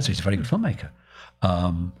 Yes, Tetsuo is a very good filmmaker.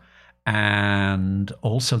 And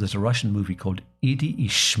also there's a Russian movie called Idi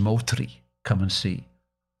Ishmotri, Come and See.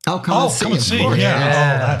 Oh, Come and See. Yeah.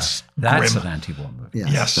 Yeah. Oh, that's grim. an anti-war movie.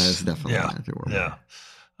 Yes. That is definitely an anti-war movie.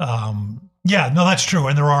 Yeah. No, that's true.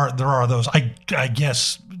 And there are those. I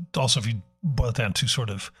guess also if you boil it down to sort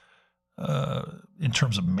of in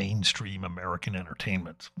terms of mainstream American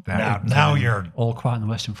entertainment. Now you're All Quiet on the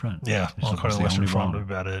Western Front. Yeah, All Quiet on the Western Front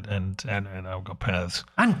about it, and I'll go Paths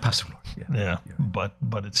and Paths. Yeah. But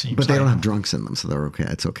it seems. But they don't have drunks in them, so they're okay.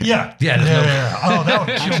 It's okay. Yeah. Oh, that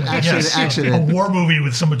would kill me. Actually, a war movie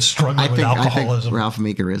with someone struggling with alcoholism. I think Ralph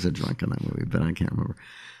Meeker is a drunk in that movie, but I can't remember.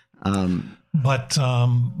 But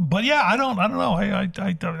yeah, I don't know.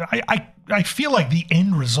 I feel like the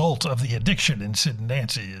end result of the addiction in Sid and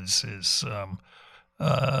Nancy is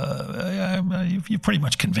you've pretty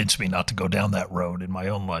much convinced me not to go down that road in my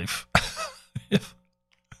own life.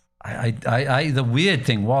 The weird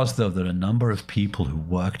thing was, though, that a number of people who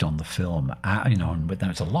worked on the film, but then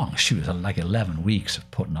it's a long shoot, it's like 11 weeks of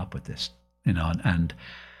putting up with this, and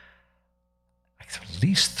at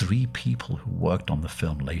least 3 people who worked on the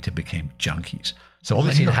film later became junkies. So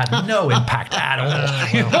obviously it had no impact at all.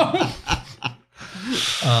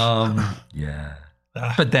 Yeah.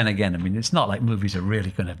 But then again, I mean, it's not like movies are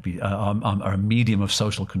really going to be are a medium of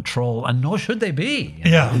social control, and nor should they be.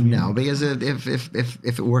 Yeah. No, because if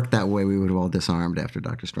it worked that way, we would have all disarmed after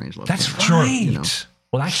Dr. Strangelove. That's right.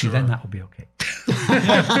 Well, actually, then that would be okay.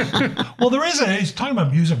 Well, he's talking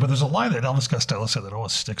about music, but there's a line that Elvis Costello said that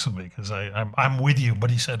always sticks with me because I'm with you.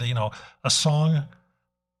 But he said, a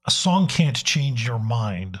song can't change your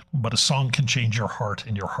mind, but a song can change your heart,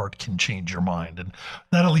 and your heart can change your mind. And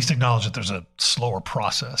that at least acknowledges that there's a slower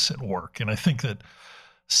process at work. And I think that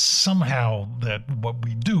somehow that what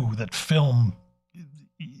we do, that film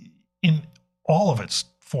in all of its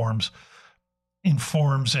forms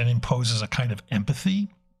informs and imposes a kind of empathy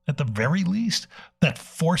at the very least, that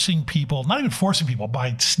forcing people, not even forcing people,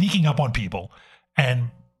 by sneaking up on people and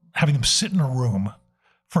having them sit in a room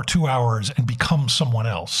for 2 hours and become someone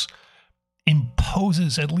else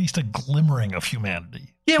imposes at least a glimmering of humanity.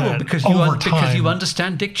 Yeah, well, because you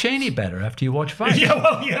understand Dick Cheney better after you watch Fight. Yeah,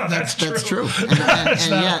 well, yeah, that's true.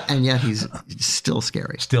 And yet he's still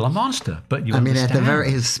scary. Still a monster, but you understand. At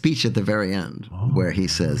his speech at the very end, where he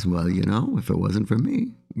says, well, if it wasn't for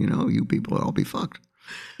me, you people would all be fucked.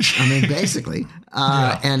 I mean, basically.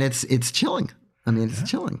 And it's chilling. I mean, it's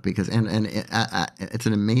chilling because it's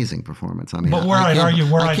an amazing performance. I mean, but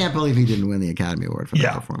I can't believe he didn't win the Academy Award for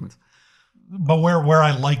that performance. But where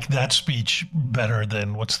I like that speech better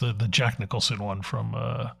than what's the Jack Nicholson one from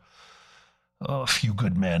A Few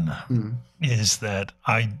Good Men is that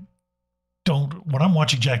when I'm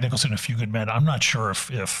watching Jack Nicholson in A Few Good Men, I'm not sure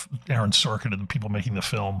if Aaron Sorkin and the people making the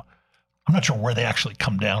film, I'm not sure where they actually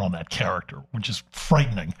come down on that character, which is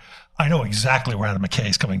frightening. I know exactly where Adam McKay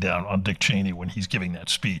is coming down on Dick Cheney when he's giving that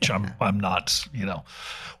speech. I'm not,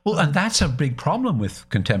 Well, and that's a big problem with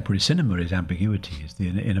contemporary cinema is ambiguity, is the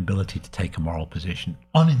inability to take a moral position.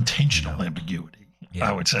 Unintentional ambiguity,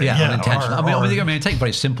 I would say. Yeah, unintentional. I mean, take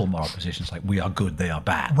very simple moral positions like we are good, they are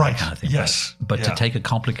bad, right? That kind of thing. Yes, but to take a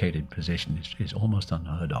complicated position is almost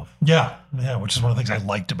unheard of. Yeah, which is one of the things I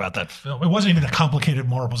liked about that film. It wasn't even a complicated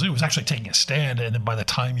moral position; it was actually taking a stand. And then by the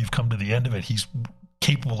time you've come to the end of it, he's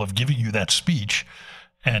capable of giving you that speech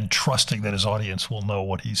and trusting that his audience will know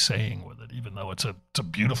what he's saying with it, even though it's a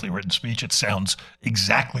beautifully written speech. It sounds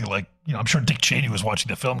exactly like, I'm sure Dick Cheney was watching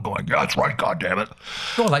the film going, yeah, that's right, God damn it.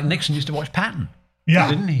 Well, like Nixon used to watch Patton. Yeah.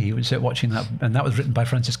 Didn't he? He was watching that, and that was written by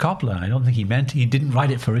Francis Coppola. I don't think he didn't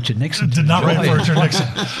write it for Richard Nixon. Did not write it for Richard Nixon.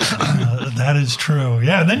 That is true.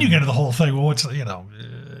 Yeah, and then you get into the whole thing. Well, what's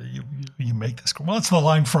you make this? Well, it's the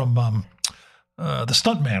line from The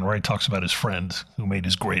Stuntman, where he talks about his friend who made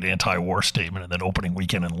his great anti-war statement, and then opening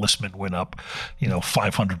weekend enlistment went up,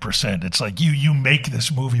 500%. It's like you make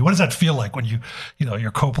this movie. What does that feel like when you're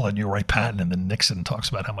Coppola and you write Patton, and then Nixon talks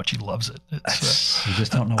about how much he loves it? You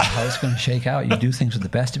just don't know how it's going to shake out. You do things with the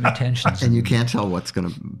best of intentions, and you can't tell what's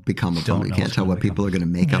going to become of them. You can't tell what people are going to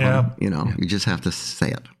make of them. You just have to say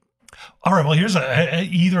it. All right. Well, here's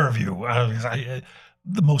either of you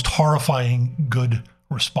the most horrifying good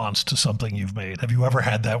response to something you've made. Have you ever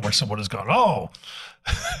had that where someone has gone,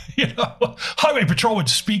 Highway Patrolman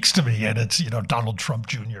speaks to me, and it's Donald Trump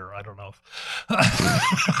Jr. I don't know.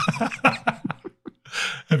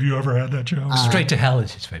 Have you ever had that, Joe? Straight to Hell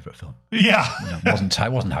is his favorite film. Yeah, it wasn't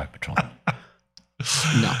Highway Patrolman.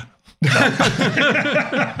 No.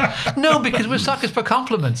 No, because we're suckers for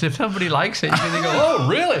compliments. If somebody likes it, you can go, "Oh,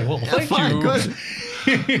 really? Well, thank you." Good.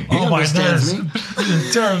 Oh my goodness!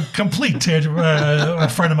 Complete tangent. A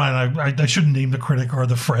friend of mine, I shouldn't name the critic or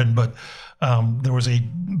the friend, but there was a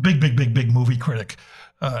big movie critic,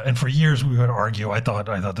 and for years we would argue. I thought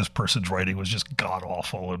this person's writing was just god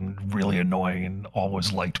awful and really annoying, and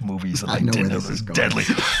always liked movies that I didn't know was deadly.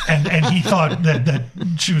 And he thought that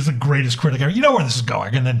she was the greatest critic ever. You know where this is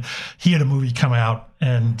going. And then he had a movie come out,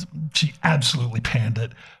 and she absolutely panned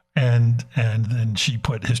it. And then she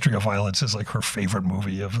put History of Violence as like her favorite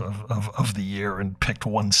movie of the year, and picked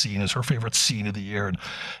one scene as her favorite scene of the year. And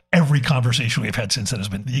every conversation we've had since then has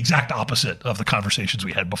been the exact opposite of the conversations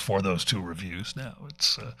we had before those two reviews. Now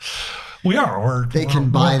it's they can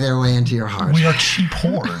buy their way into your heart. We are cheap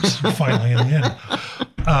whores finally in the end.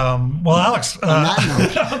 Well, Alex, on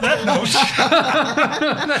that note,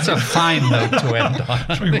 that's a fine note to end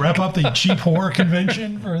on. Should we wrap up the cheap whore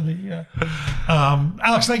convention for the?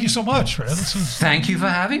 Alex, thank you so much. Thank you for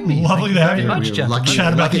having me. Lovely to have you. Lucky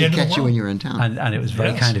chat about the end to of the catch you when you're in town. And it was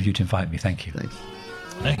very kind of you to invite me. Thank you. Thanks.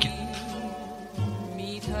 Thank you.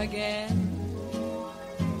 Meet again.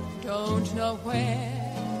 Don't know where.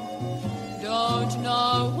 Don't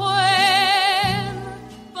know when.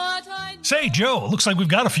 But I. Say, Joe, looks like we've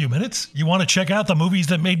got a few minutes. You want to check out the movies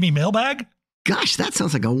that made me mailbag? Gosh, that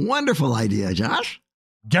sounds like a wonderful idea, Josh.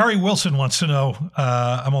 Gary Wilson wants to know,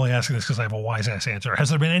 I'm only asking this because I have a wise-ass answer.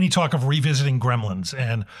 Has there been any talk of revisiting Gremlins?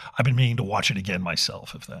 And I've been meaning to watch it again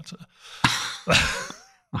myself, if that's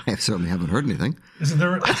I certainly haven't heard anything. Isn't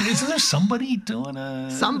there somebody doing a...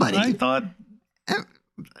 Somebody. I thought...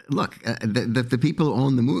 Look, the people who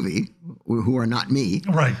own the movie, who are not me,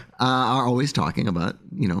 right, are always talking about,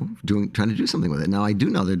 trying to do something with it. Now, I do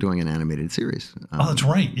know they're doing an animated series. Oh, that's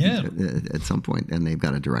right, yeah. At some point. And they've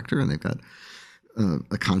got a director, and they've got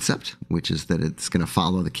a concept, which is that it's going to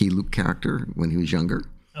follow the Key Luke character when he was younger.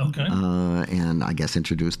 Okay. And I guess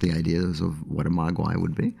introduce the ideas of what a Mogwai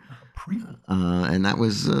would be. And that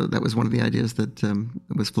was one of the ideas that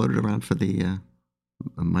was floated around for the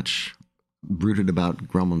much brooded about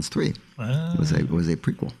Gremlins 3. It was a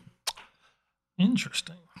prequel.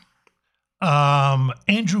 Interesting.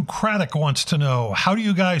 Andrew Craddock wants to know, how do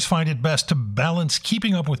you guys find it best to balance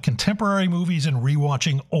keeping up with contemporary movies and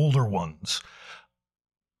rewatching older ones?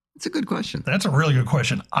 It's a good question. That's a really good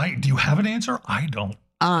question. Do you have an answer? I don't.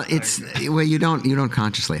 You don't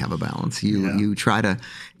consciously have a balance. You try to.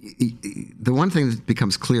 The one thing that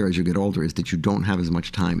becomes clear as you get older is that you don't have as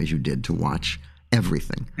much time as you did to watch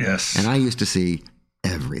everything. Yes. And I used to see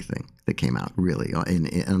everything that came out, really,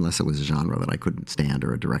 unless it was a genre that I couldn't stand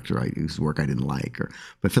or a director whose work I didn't like.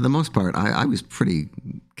 But for the most part, I was pretty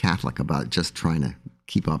Catholic about just trying to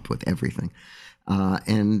keep up with everything.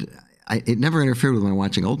 And it never interfered with my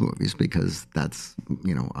watching old movies because that's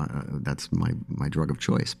my drug of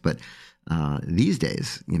choice. But these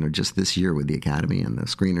days, just this year with the Academy and the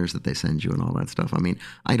screeners that they send you and all that stuff, I mean,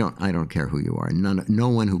 I don't care who you are. No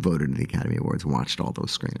one who voted in the Academy Awards watched all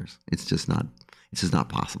those screeners. It's just not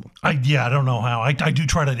possible. I don't know how. I do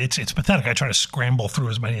try to. It's pathetic. I try to scramble through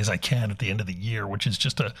as many as I can at the end of the year, which is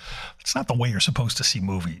just it's not the way you're supposed to see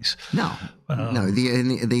movies. No.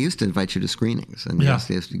 They used to invite you to screenings, and you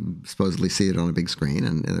supposedly see it on a big screen.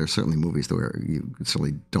 And there are certainly movies where you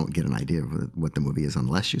certainly don't get an idea of what the movie is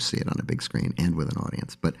unless you see it on a big screen and with an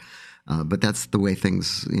audience. But that's the way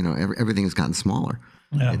things. Everything has gotten smaller.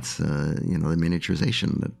 Yeah. It's the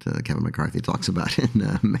miniaturization that Kevin McCarthy talks about in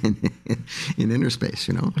Inner Space.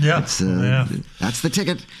 Yeah, that's the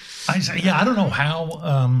ticket. I don't know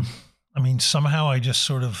how. I mean, somehow I just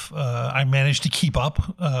sort of I managed to keep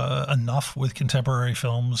up enough with contemporary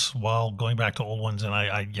films while going back to old ones, and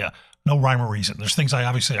I no rhyme or reason. There's things I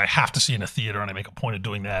have to see in a theater, and I make a point of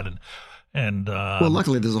doing that. And well,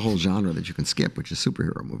 luckily there's a whole genre that you can skip, which is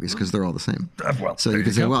superhero movies, because they're all the same. Well, so you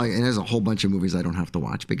can say, well, and there's a whole bunch of movies I don't have to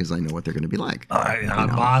watch because I know what they're going to be like.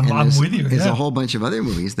 I'm with you. There's a whole bunch of other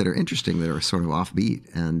movies that are interesting, that are sort of offbeat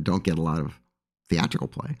and don't get a lot of theatrical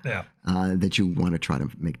play. That you want to try to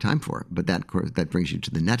make time for. But that brings you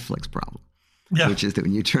to the Netflix problem. Yeah. Which is that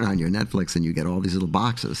when you turn on your Netflix and you get all these little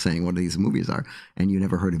boxes saying what these movies are, and you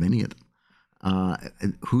never heard of any of them.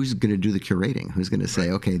 Who's going to do the curating? Who's going to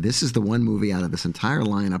say, okay, this is the one movie out of this entire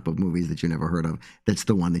lineup of movies that you never heard of, that's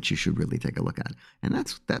the one that you should really take a look at? And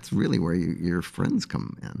that's really where your friends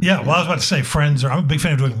come in. Yeah, well, I was about to say friends. I'm a big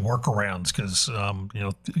fan of doing workarounds because,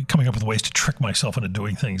 coming up with ways to trick myself into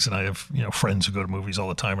doing things. And I have, friends who go to movies all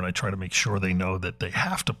the time, and I try to make sure they know that they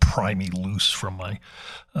have to pry me loose from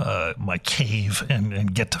my cave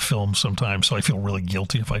and get to film sometimes. So I feel really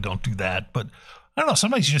guilty if I don't do that. But I don't know.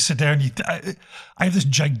 Sometimes you just sit there and I have this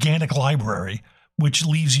gigantic library, which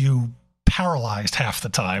leaves you paralyzed half the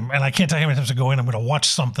time. And I can't tell you how many times I go in, I'm going to watch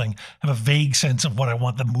something, have a vague sense of what I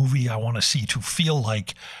want the movie I want to see to feel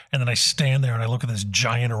like. And then I stand there and I look at this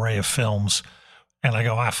giant array of films and I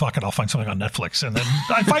go, fuck it, I'll find something on Netflix. And then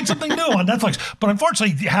I find something new on Netflix. But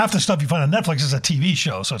unfortunately, half the stuff you find on Netflix is a TV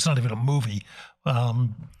show, so it's not even a movie.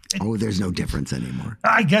 There's no difference anymore.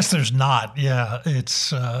 I guess there's not. Yeah,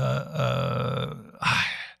 it's. I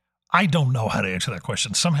don't know how to answer that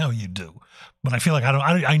question. Somehow you do, but I feel like I don't.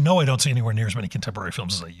 I know I don't see anywhere near as many contemporary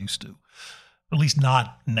films as I used to, at least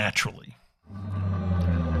not naturally.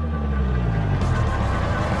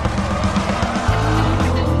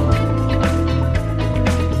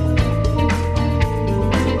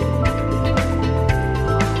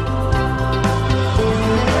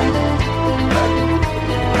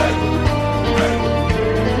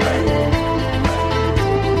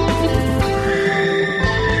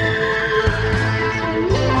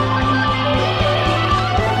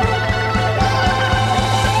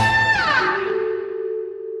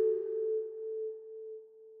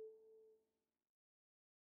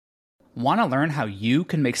 Want to learn how you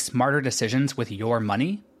can make smarter decisions with your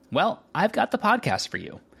money? Well, I've got the podcast for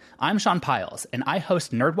you. I'm Sean Piles, and I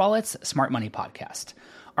host NerdWallet's Smart Money Podcast.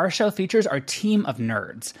 Our show features our team of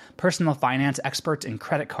nerds, personal finance experts in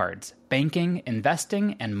credit cards, banking,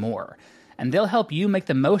 investing, and more. And they'll help you make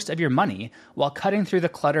the most of your money while cutting through the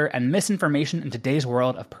clutter and misinformation in today's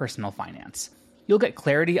world of personal finance. You'll get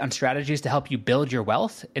clarity on strategies to help you build your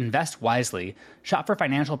wealth, invest wisely, shop for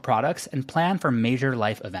financial products, and plan for major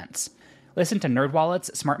life events. Listen to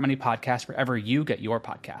NerdWallet's Smart Money Podcast wherever you get your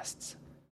podcasts.